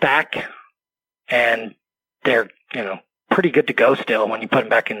stack, and they're, pretty good to go still when you put them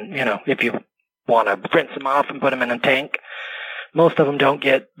back in, if you want to rinse them off and put them in a tank. Most of them don't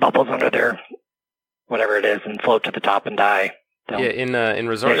get bubbles under their, whatever it is, and float to the top and die. Yeah, in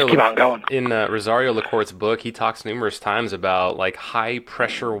Rosario, keep on going. In Rosario Lacorte's book, he talks numerous times about high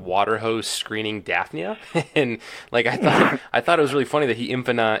pressure water hose screening Daphnia, and I thought it was really funny that he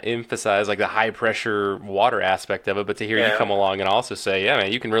emphasized the high pressure water aspect of it. But to hear you come along and also say, yeah,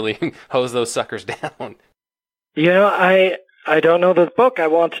 man, you can really hose those suckers down. I don't know this book. I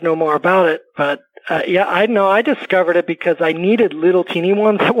want to know more about it, but I know I discovered it because I needed little teeny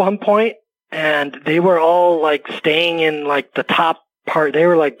ones at one point. And they were all staying in the top part. They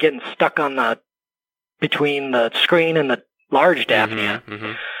were getting stuck on between the screen and the large Daphnia.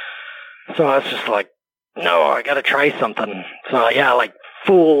 Mm-hmm. So I was just no, I got to try something. So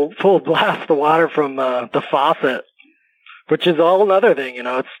full blast the water from the faucet, which is all another thing.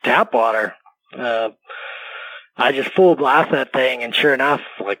 It's tap water. I just full blast that thing, and sure enough,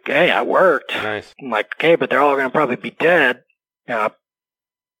 hey, it worked. Nice. I'm okay, but they're all going to probably be dead.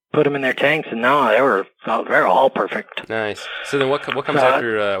 Put them in their tanks, and no, they're all perfect. Nice. So then, what comes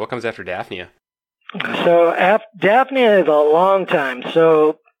after Daphnia? So Daphnia is a long time.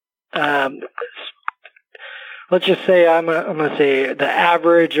 So let's just say I'm gonna say the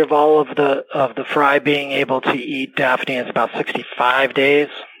average of all of the fry being able to eat Daphnia is about 65 days.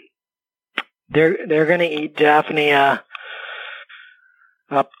 They're gonna eat Daphnia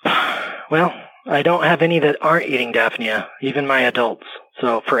up. Well, I don't have any that aren't eating Daphnia, even my adults.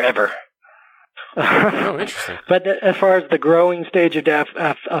 So forever. Oh, interesting. But as far as the growing stage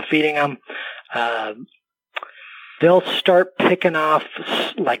of feeding them, they'll start picking off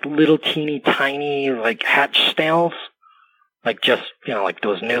like little teeny tiny like hatch snails, like just, like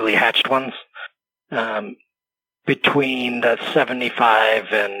those newly hatched ones, between the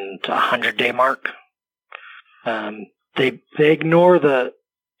 75 and 100 day mark. They ignore the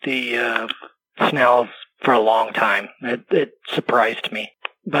snails for a long time. It surprised me.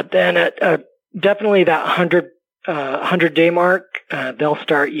 But then at definitely that 100 day mark, they'll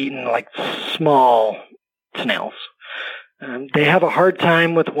start eating like small snails. They have a hard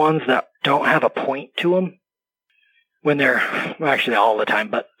time with ones that don't have a point to them when actually all the time,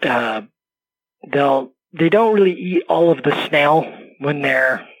 but they don't really eat all of the snail when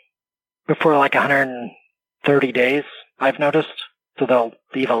they're before like 130 days, I've noticed. So they'll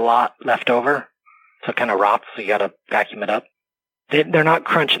leave a lot left over. So it kind of rots, so you gotta vacuum it up. They're not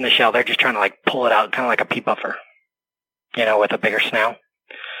crunching the shell, they're just trying to like pull it out, kind of like a pea buffer, with a bigger snail.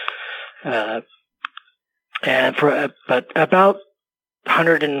 But about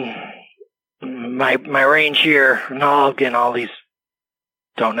 100 and my range here, and again, all these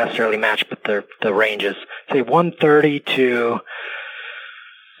don't necessarily match, but the ranges, say 130 to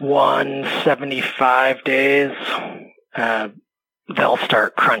 175 days, they'll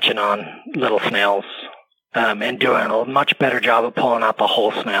start crunching on little snails, and doing a much better job of pulling out the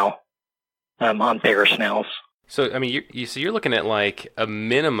whole snail, on bigger snails. So, I mean, you're looking at like a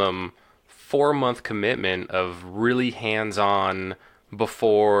minimum 4-month commitment of really hands-on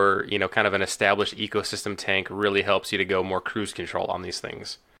before, kind of an established ecosystem tank really helps you to go more cruise control on these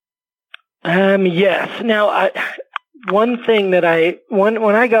things. Yes. Now, one thing that when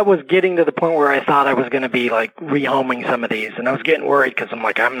I was getting to the point where I thought I was going to be like rehoming some of these, and I was getting worried because I'm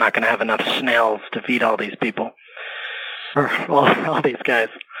like, I'm not going to have enough snails to feed all these people, or all these guys.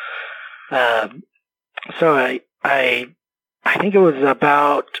 So I think it was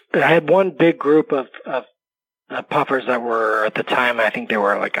I had one big group of puffers that were, at the time, I think they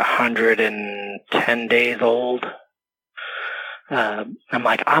were like 110 days old. I'm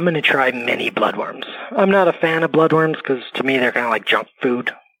like, I'm going to try mini bloodworms. I'm not a fan of bloodworms because to me they're kind of like junk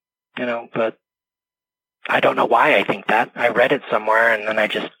food, but I don't know why I think that. I read it somewhere and then I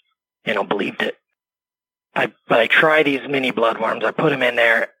just, believed it. But I try these mini bloodworms. I put them in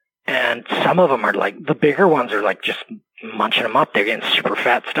there and some of them are like, the bigger ones are like just munching them up. They're getting super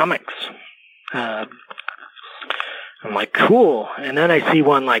fat stomachs. I'm like, cool. And then I see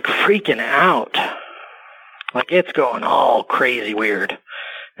one like freaking out. Like it's going all crazy weird.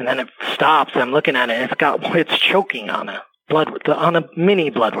 And then it stops. I'm looking at it and it's choking on a mini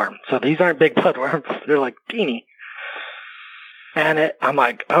bloodworm. So these aren't big bloodworms. They're like teeny. And I'm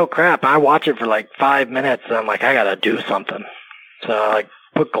like, oh crap. I watch it for like 5 minutes and I'm like, I gotta do something. So I like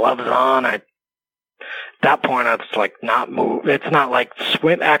put gloves on. At that point I was like not move. It's not like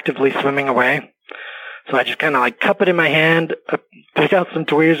actively swimming away. So I just kind of like cup it in my hand, pick out some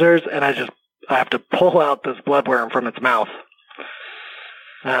tweezers, and I have to pull out this bloodworm from its mouth.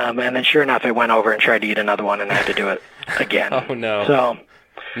 And then sure enough, it went over and tried to eat another one, and I had to do it again. Oh no. So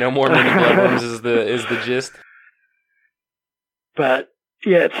no more mini bloodworms is the gist. But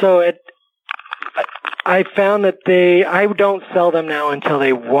yeah, so I found that I don't sell them now until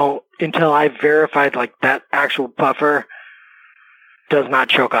I verified like that actual puffer does not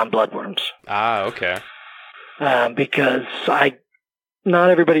choke on bloodworms. Ah, okay. Because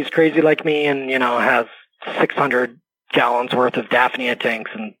not everybody's crazy like me and, has 600 gallons worth of Daphnia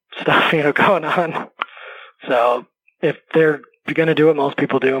tanks and stuff, going on. So if they're going to do what most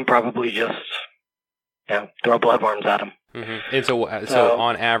people do and probably just, throw bloodworms at them. Mm-hmm. And so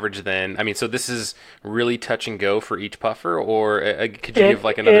on average then, I mean, so this is really touch and go for each puffer, or could you give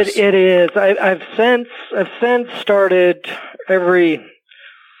like another? It is. I've since started every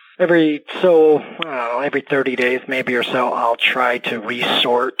 30 days maybe or so, I'll try to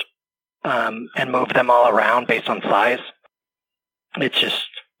resort and move them all around based on size. It's just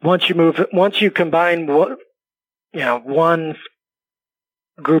once you combine one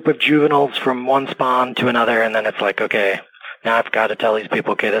group of juveniles from one spawn to another, and then it's like, okay, now I've got to tell these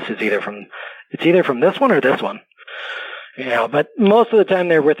people, okay, this is either from this one or this one. But most of the time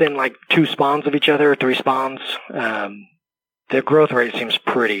they're within like 2 spawns of each other, 3 spawns. The growth rate seems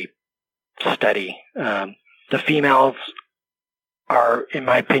pretty steady. The females are, in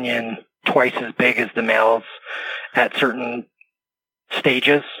my opinion, twice as big as the males at certain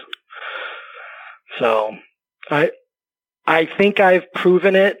stages. So I think I've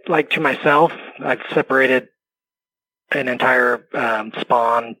proven it, like, to myself. I've separated an entire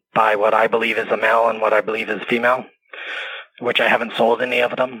spawn by what I believe is a male and what I believe is female, which I haven't sold any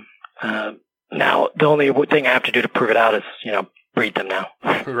of them. Now, the only thing I have to do to prove it out is, breed them now.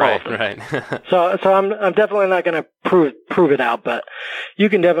 Right. So I'm definitely not going to prove it out, but you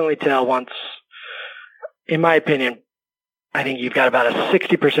can definitely tell once. In my opinion, I think you've got about a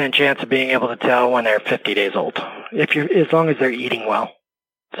 60% chance of being able to tell when they're 50 days old, as long as they're eating well.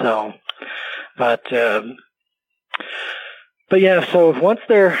 So, but yeah. So once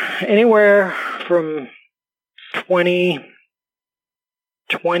they're anywhere from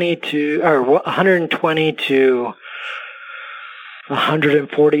 120 to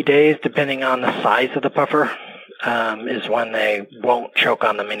 140 days, depending on the size of the puffer, is when they won't choke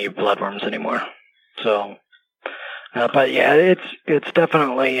on the mini bloodworms anymore. So, but yeah, it's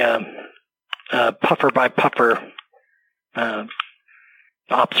definitely a puffer by puffer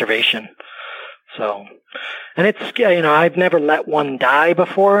observation. So, and it's, I've never let one die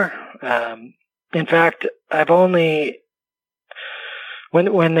before. In fact, I've only,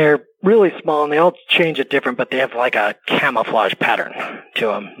 when they're really small, and they all change it different, but they have like a camouflage pattern to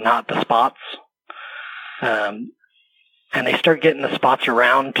them, not the spots. And they start getting the spots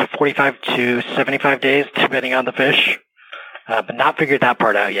around 45 to 75 days, depending on the fish. But not figured that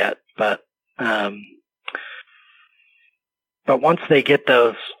part out yet. But once they get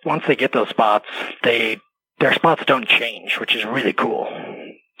those spots, their spots don't change, which is really cool.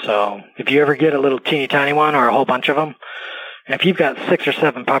 So if you ever get a little teeny tiny one or a whole bunch of them, and if you've got 6 or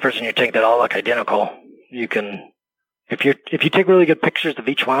 7 puffers in your tank that all look identical, you can, if you take really good pictures of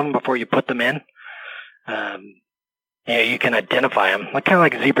each one of them before you put them in, you can identify them, kind of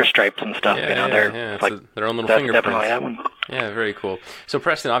like zebra stripes and stuff. They're like their own little fingerprints. Definitely that one. Yeah, very cool. So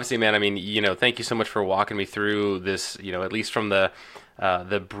Preston, obviously, man, I mean, thank you so much for walking me through this. At least from the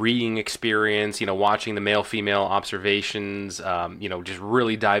breeding experience, watching the male-female observations, just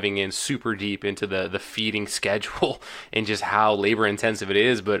really diving in super deep into the feeding schedule and just how labor-intensive it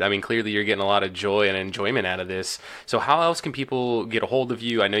is. But, I mean, clearly you're getting a lot of joy and enjoyment out of this. So how else can people get a hold of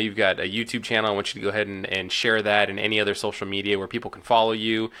you? I know you've got a YouTube channel. I want you to go ahead and share that, and any other social media where people can follow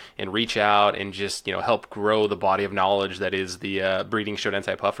you and reach out and just, help grow the body of knowledge that is the breeding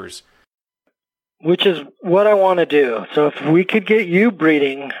schoutedeni puffers. Which is what I want to do. So if we could get you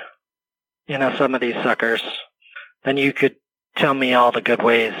breeding, some of these suckers, then you could tell me all the good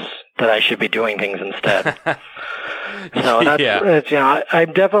ways that I should be doing things instead. So that's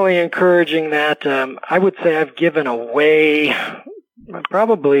I'm definitely encouraging that. I would say I've given away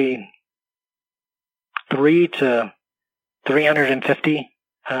probably 300 to 350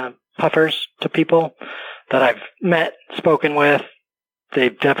 puffers to people that I've met, spoken with. They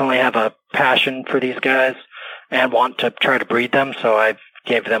definitely have a passion for these guys and want to try to breed them, so I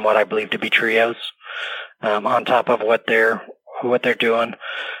gave them what I believe to be trios on top of what they're doing.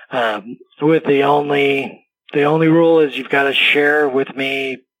 With the only rule is you've got to share with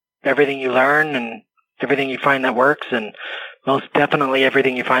me everything you learn and everything you find that works, and most definitely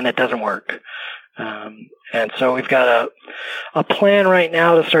everything you find that doesn't work. And so we've got a plan right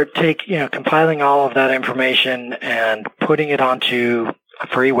now to start compiling all of that information and putting it onto a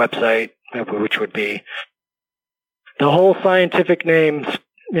free website, which would be the whole scientific name,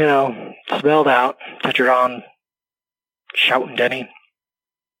 spelled out, Tetraodon, schoutedeni.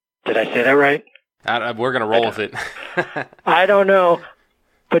 Did I say that right? We're going to roll with it. I don't know,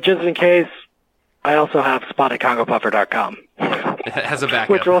 but just in case, I also have spottedcongopuffer.com. As a backup.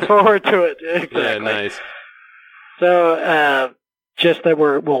 Which we'll forward to it. Exactly. Yeah, nice. So, just that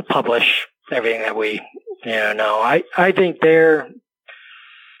we'll publish everything that we, know. I think they're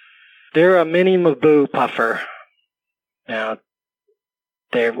a mini Maboo puffer.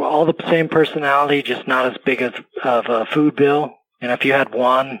 They're all the same personality, just not as big of a food bill. If you had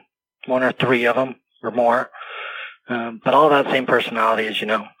one or 3 of them or more, but all that same personality, as you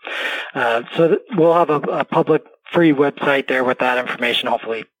know. So we'll have a public free website there with that information,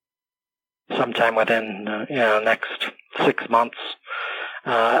 hopefully sometime within next 6 months.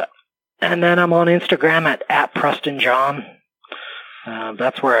 And then I'm on Instagram at Preston John.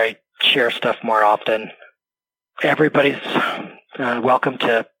 That's where I share stuff more often. Everybody's welcome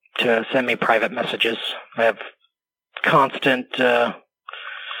to send me private messages. I have constant.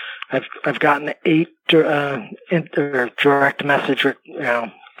 I've gotten 8 direct message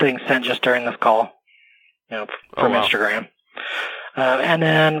things sent just during this call, from Instagram. And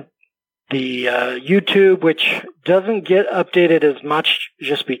then the YouTube, which doesn't get updated as much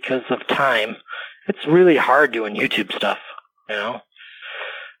just because of time. It's really hard doing YouTube stuff, you know.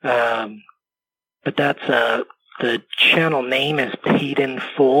 But that's the channel name is Paid in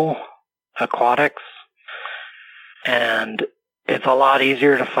Full Aquatics, and it's a lot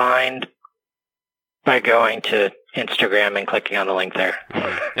easier to find by going to Instagram and clicking on the link there.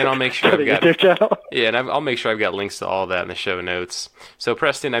 And I'll make sure I've got YouTube channel. Yeah, and I'll make sure I've got links to all that in the show notes. So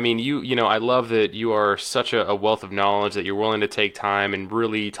Preston, I mean, you know, I love that you are such a wealth of knowledge, that you're willing to take time and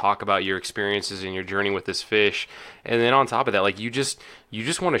really talk about your experiences and your journey with this fish. And then on top of that, like you just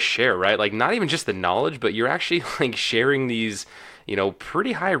want to share, right? Like not even just the knowledge, but you're actually like sharing these, you know,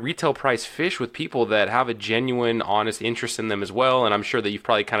 pretty high retail price fish with people that have a genuine, honest interest in them as well. And I'm sure that you've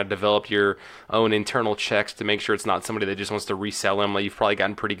probably kind of developed your own internal checks to make sure it's not somebody that just wants to resell them. Like you've probably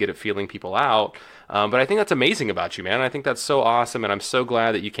gotten pretty good at feeling people out. But I think that's amazing about you, man. I think that's so awesome. And I'm so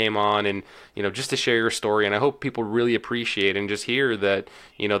glad that you came on and, you know, just to share your story. And I hope people really appreciate and just hear that,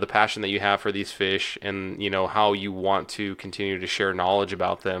 you know, the passion that you have for these fish and, you know, how you want to continue to share knowledge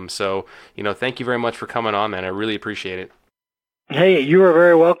about them. So, you know, thank you very much for coming on, man. I really appreciate it. Hey, you are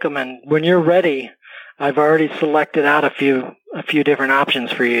very welcome, and when you're ready, I've already selected out a few different options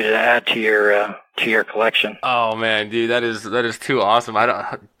for you to add to your collection. Oh man, dude, that is too awesome. Between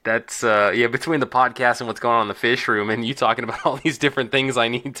the podcast and what's going on in the fish room and you talking about all these different things I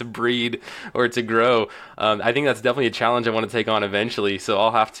need to breed or to grow, I think that's definitely a challenge I want to take on eventually. So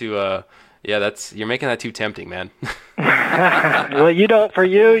I'll have to you're making that too tempting, man. Well, you don't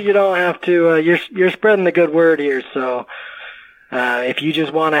have to you're spreading the good word here, so if you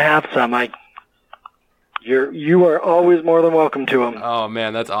just want to have some, you are always more than welcome to them. Oh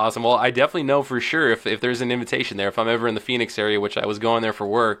man, that's awesome. Well, I definitely know for sure if there's an invitation there, if I'm ever in the Phoenix area, which I was going there for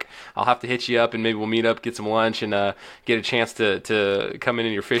work, I'll have to hit you up and maybe we'll meet up, get some lunch, and get a chance to come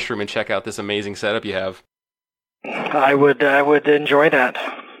in your fish room and check out this amazing setup you have. I would enjoy that.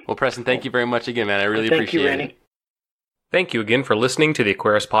 Well, Preston, thank you very much again, man. I really appreciate it. Thank you, Randy. Thank you again for listening to the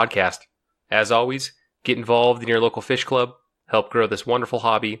Aquarius Podcast. As always, get involved in your local fish club, help grow this wonderful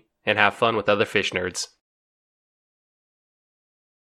hobby, and have fun with other fish nerds.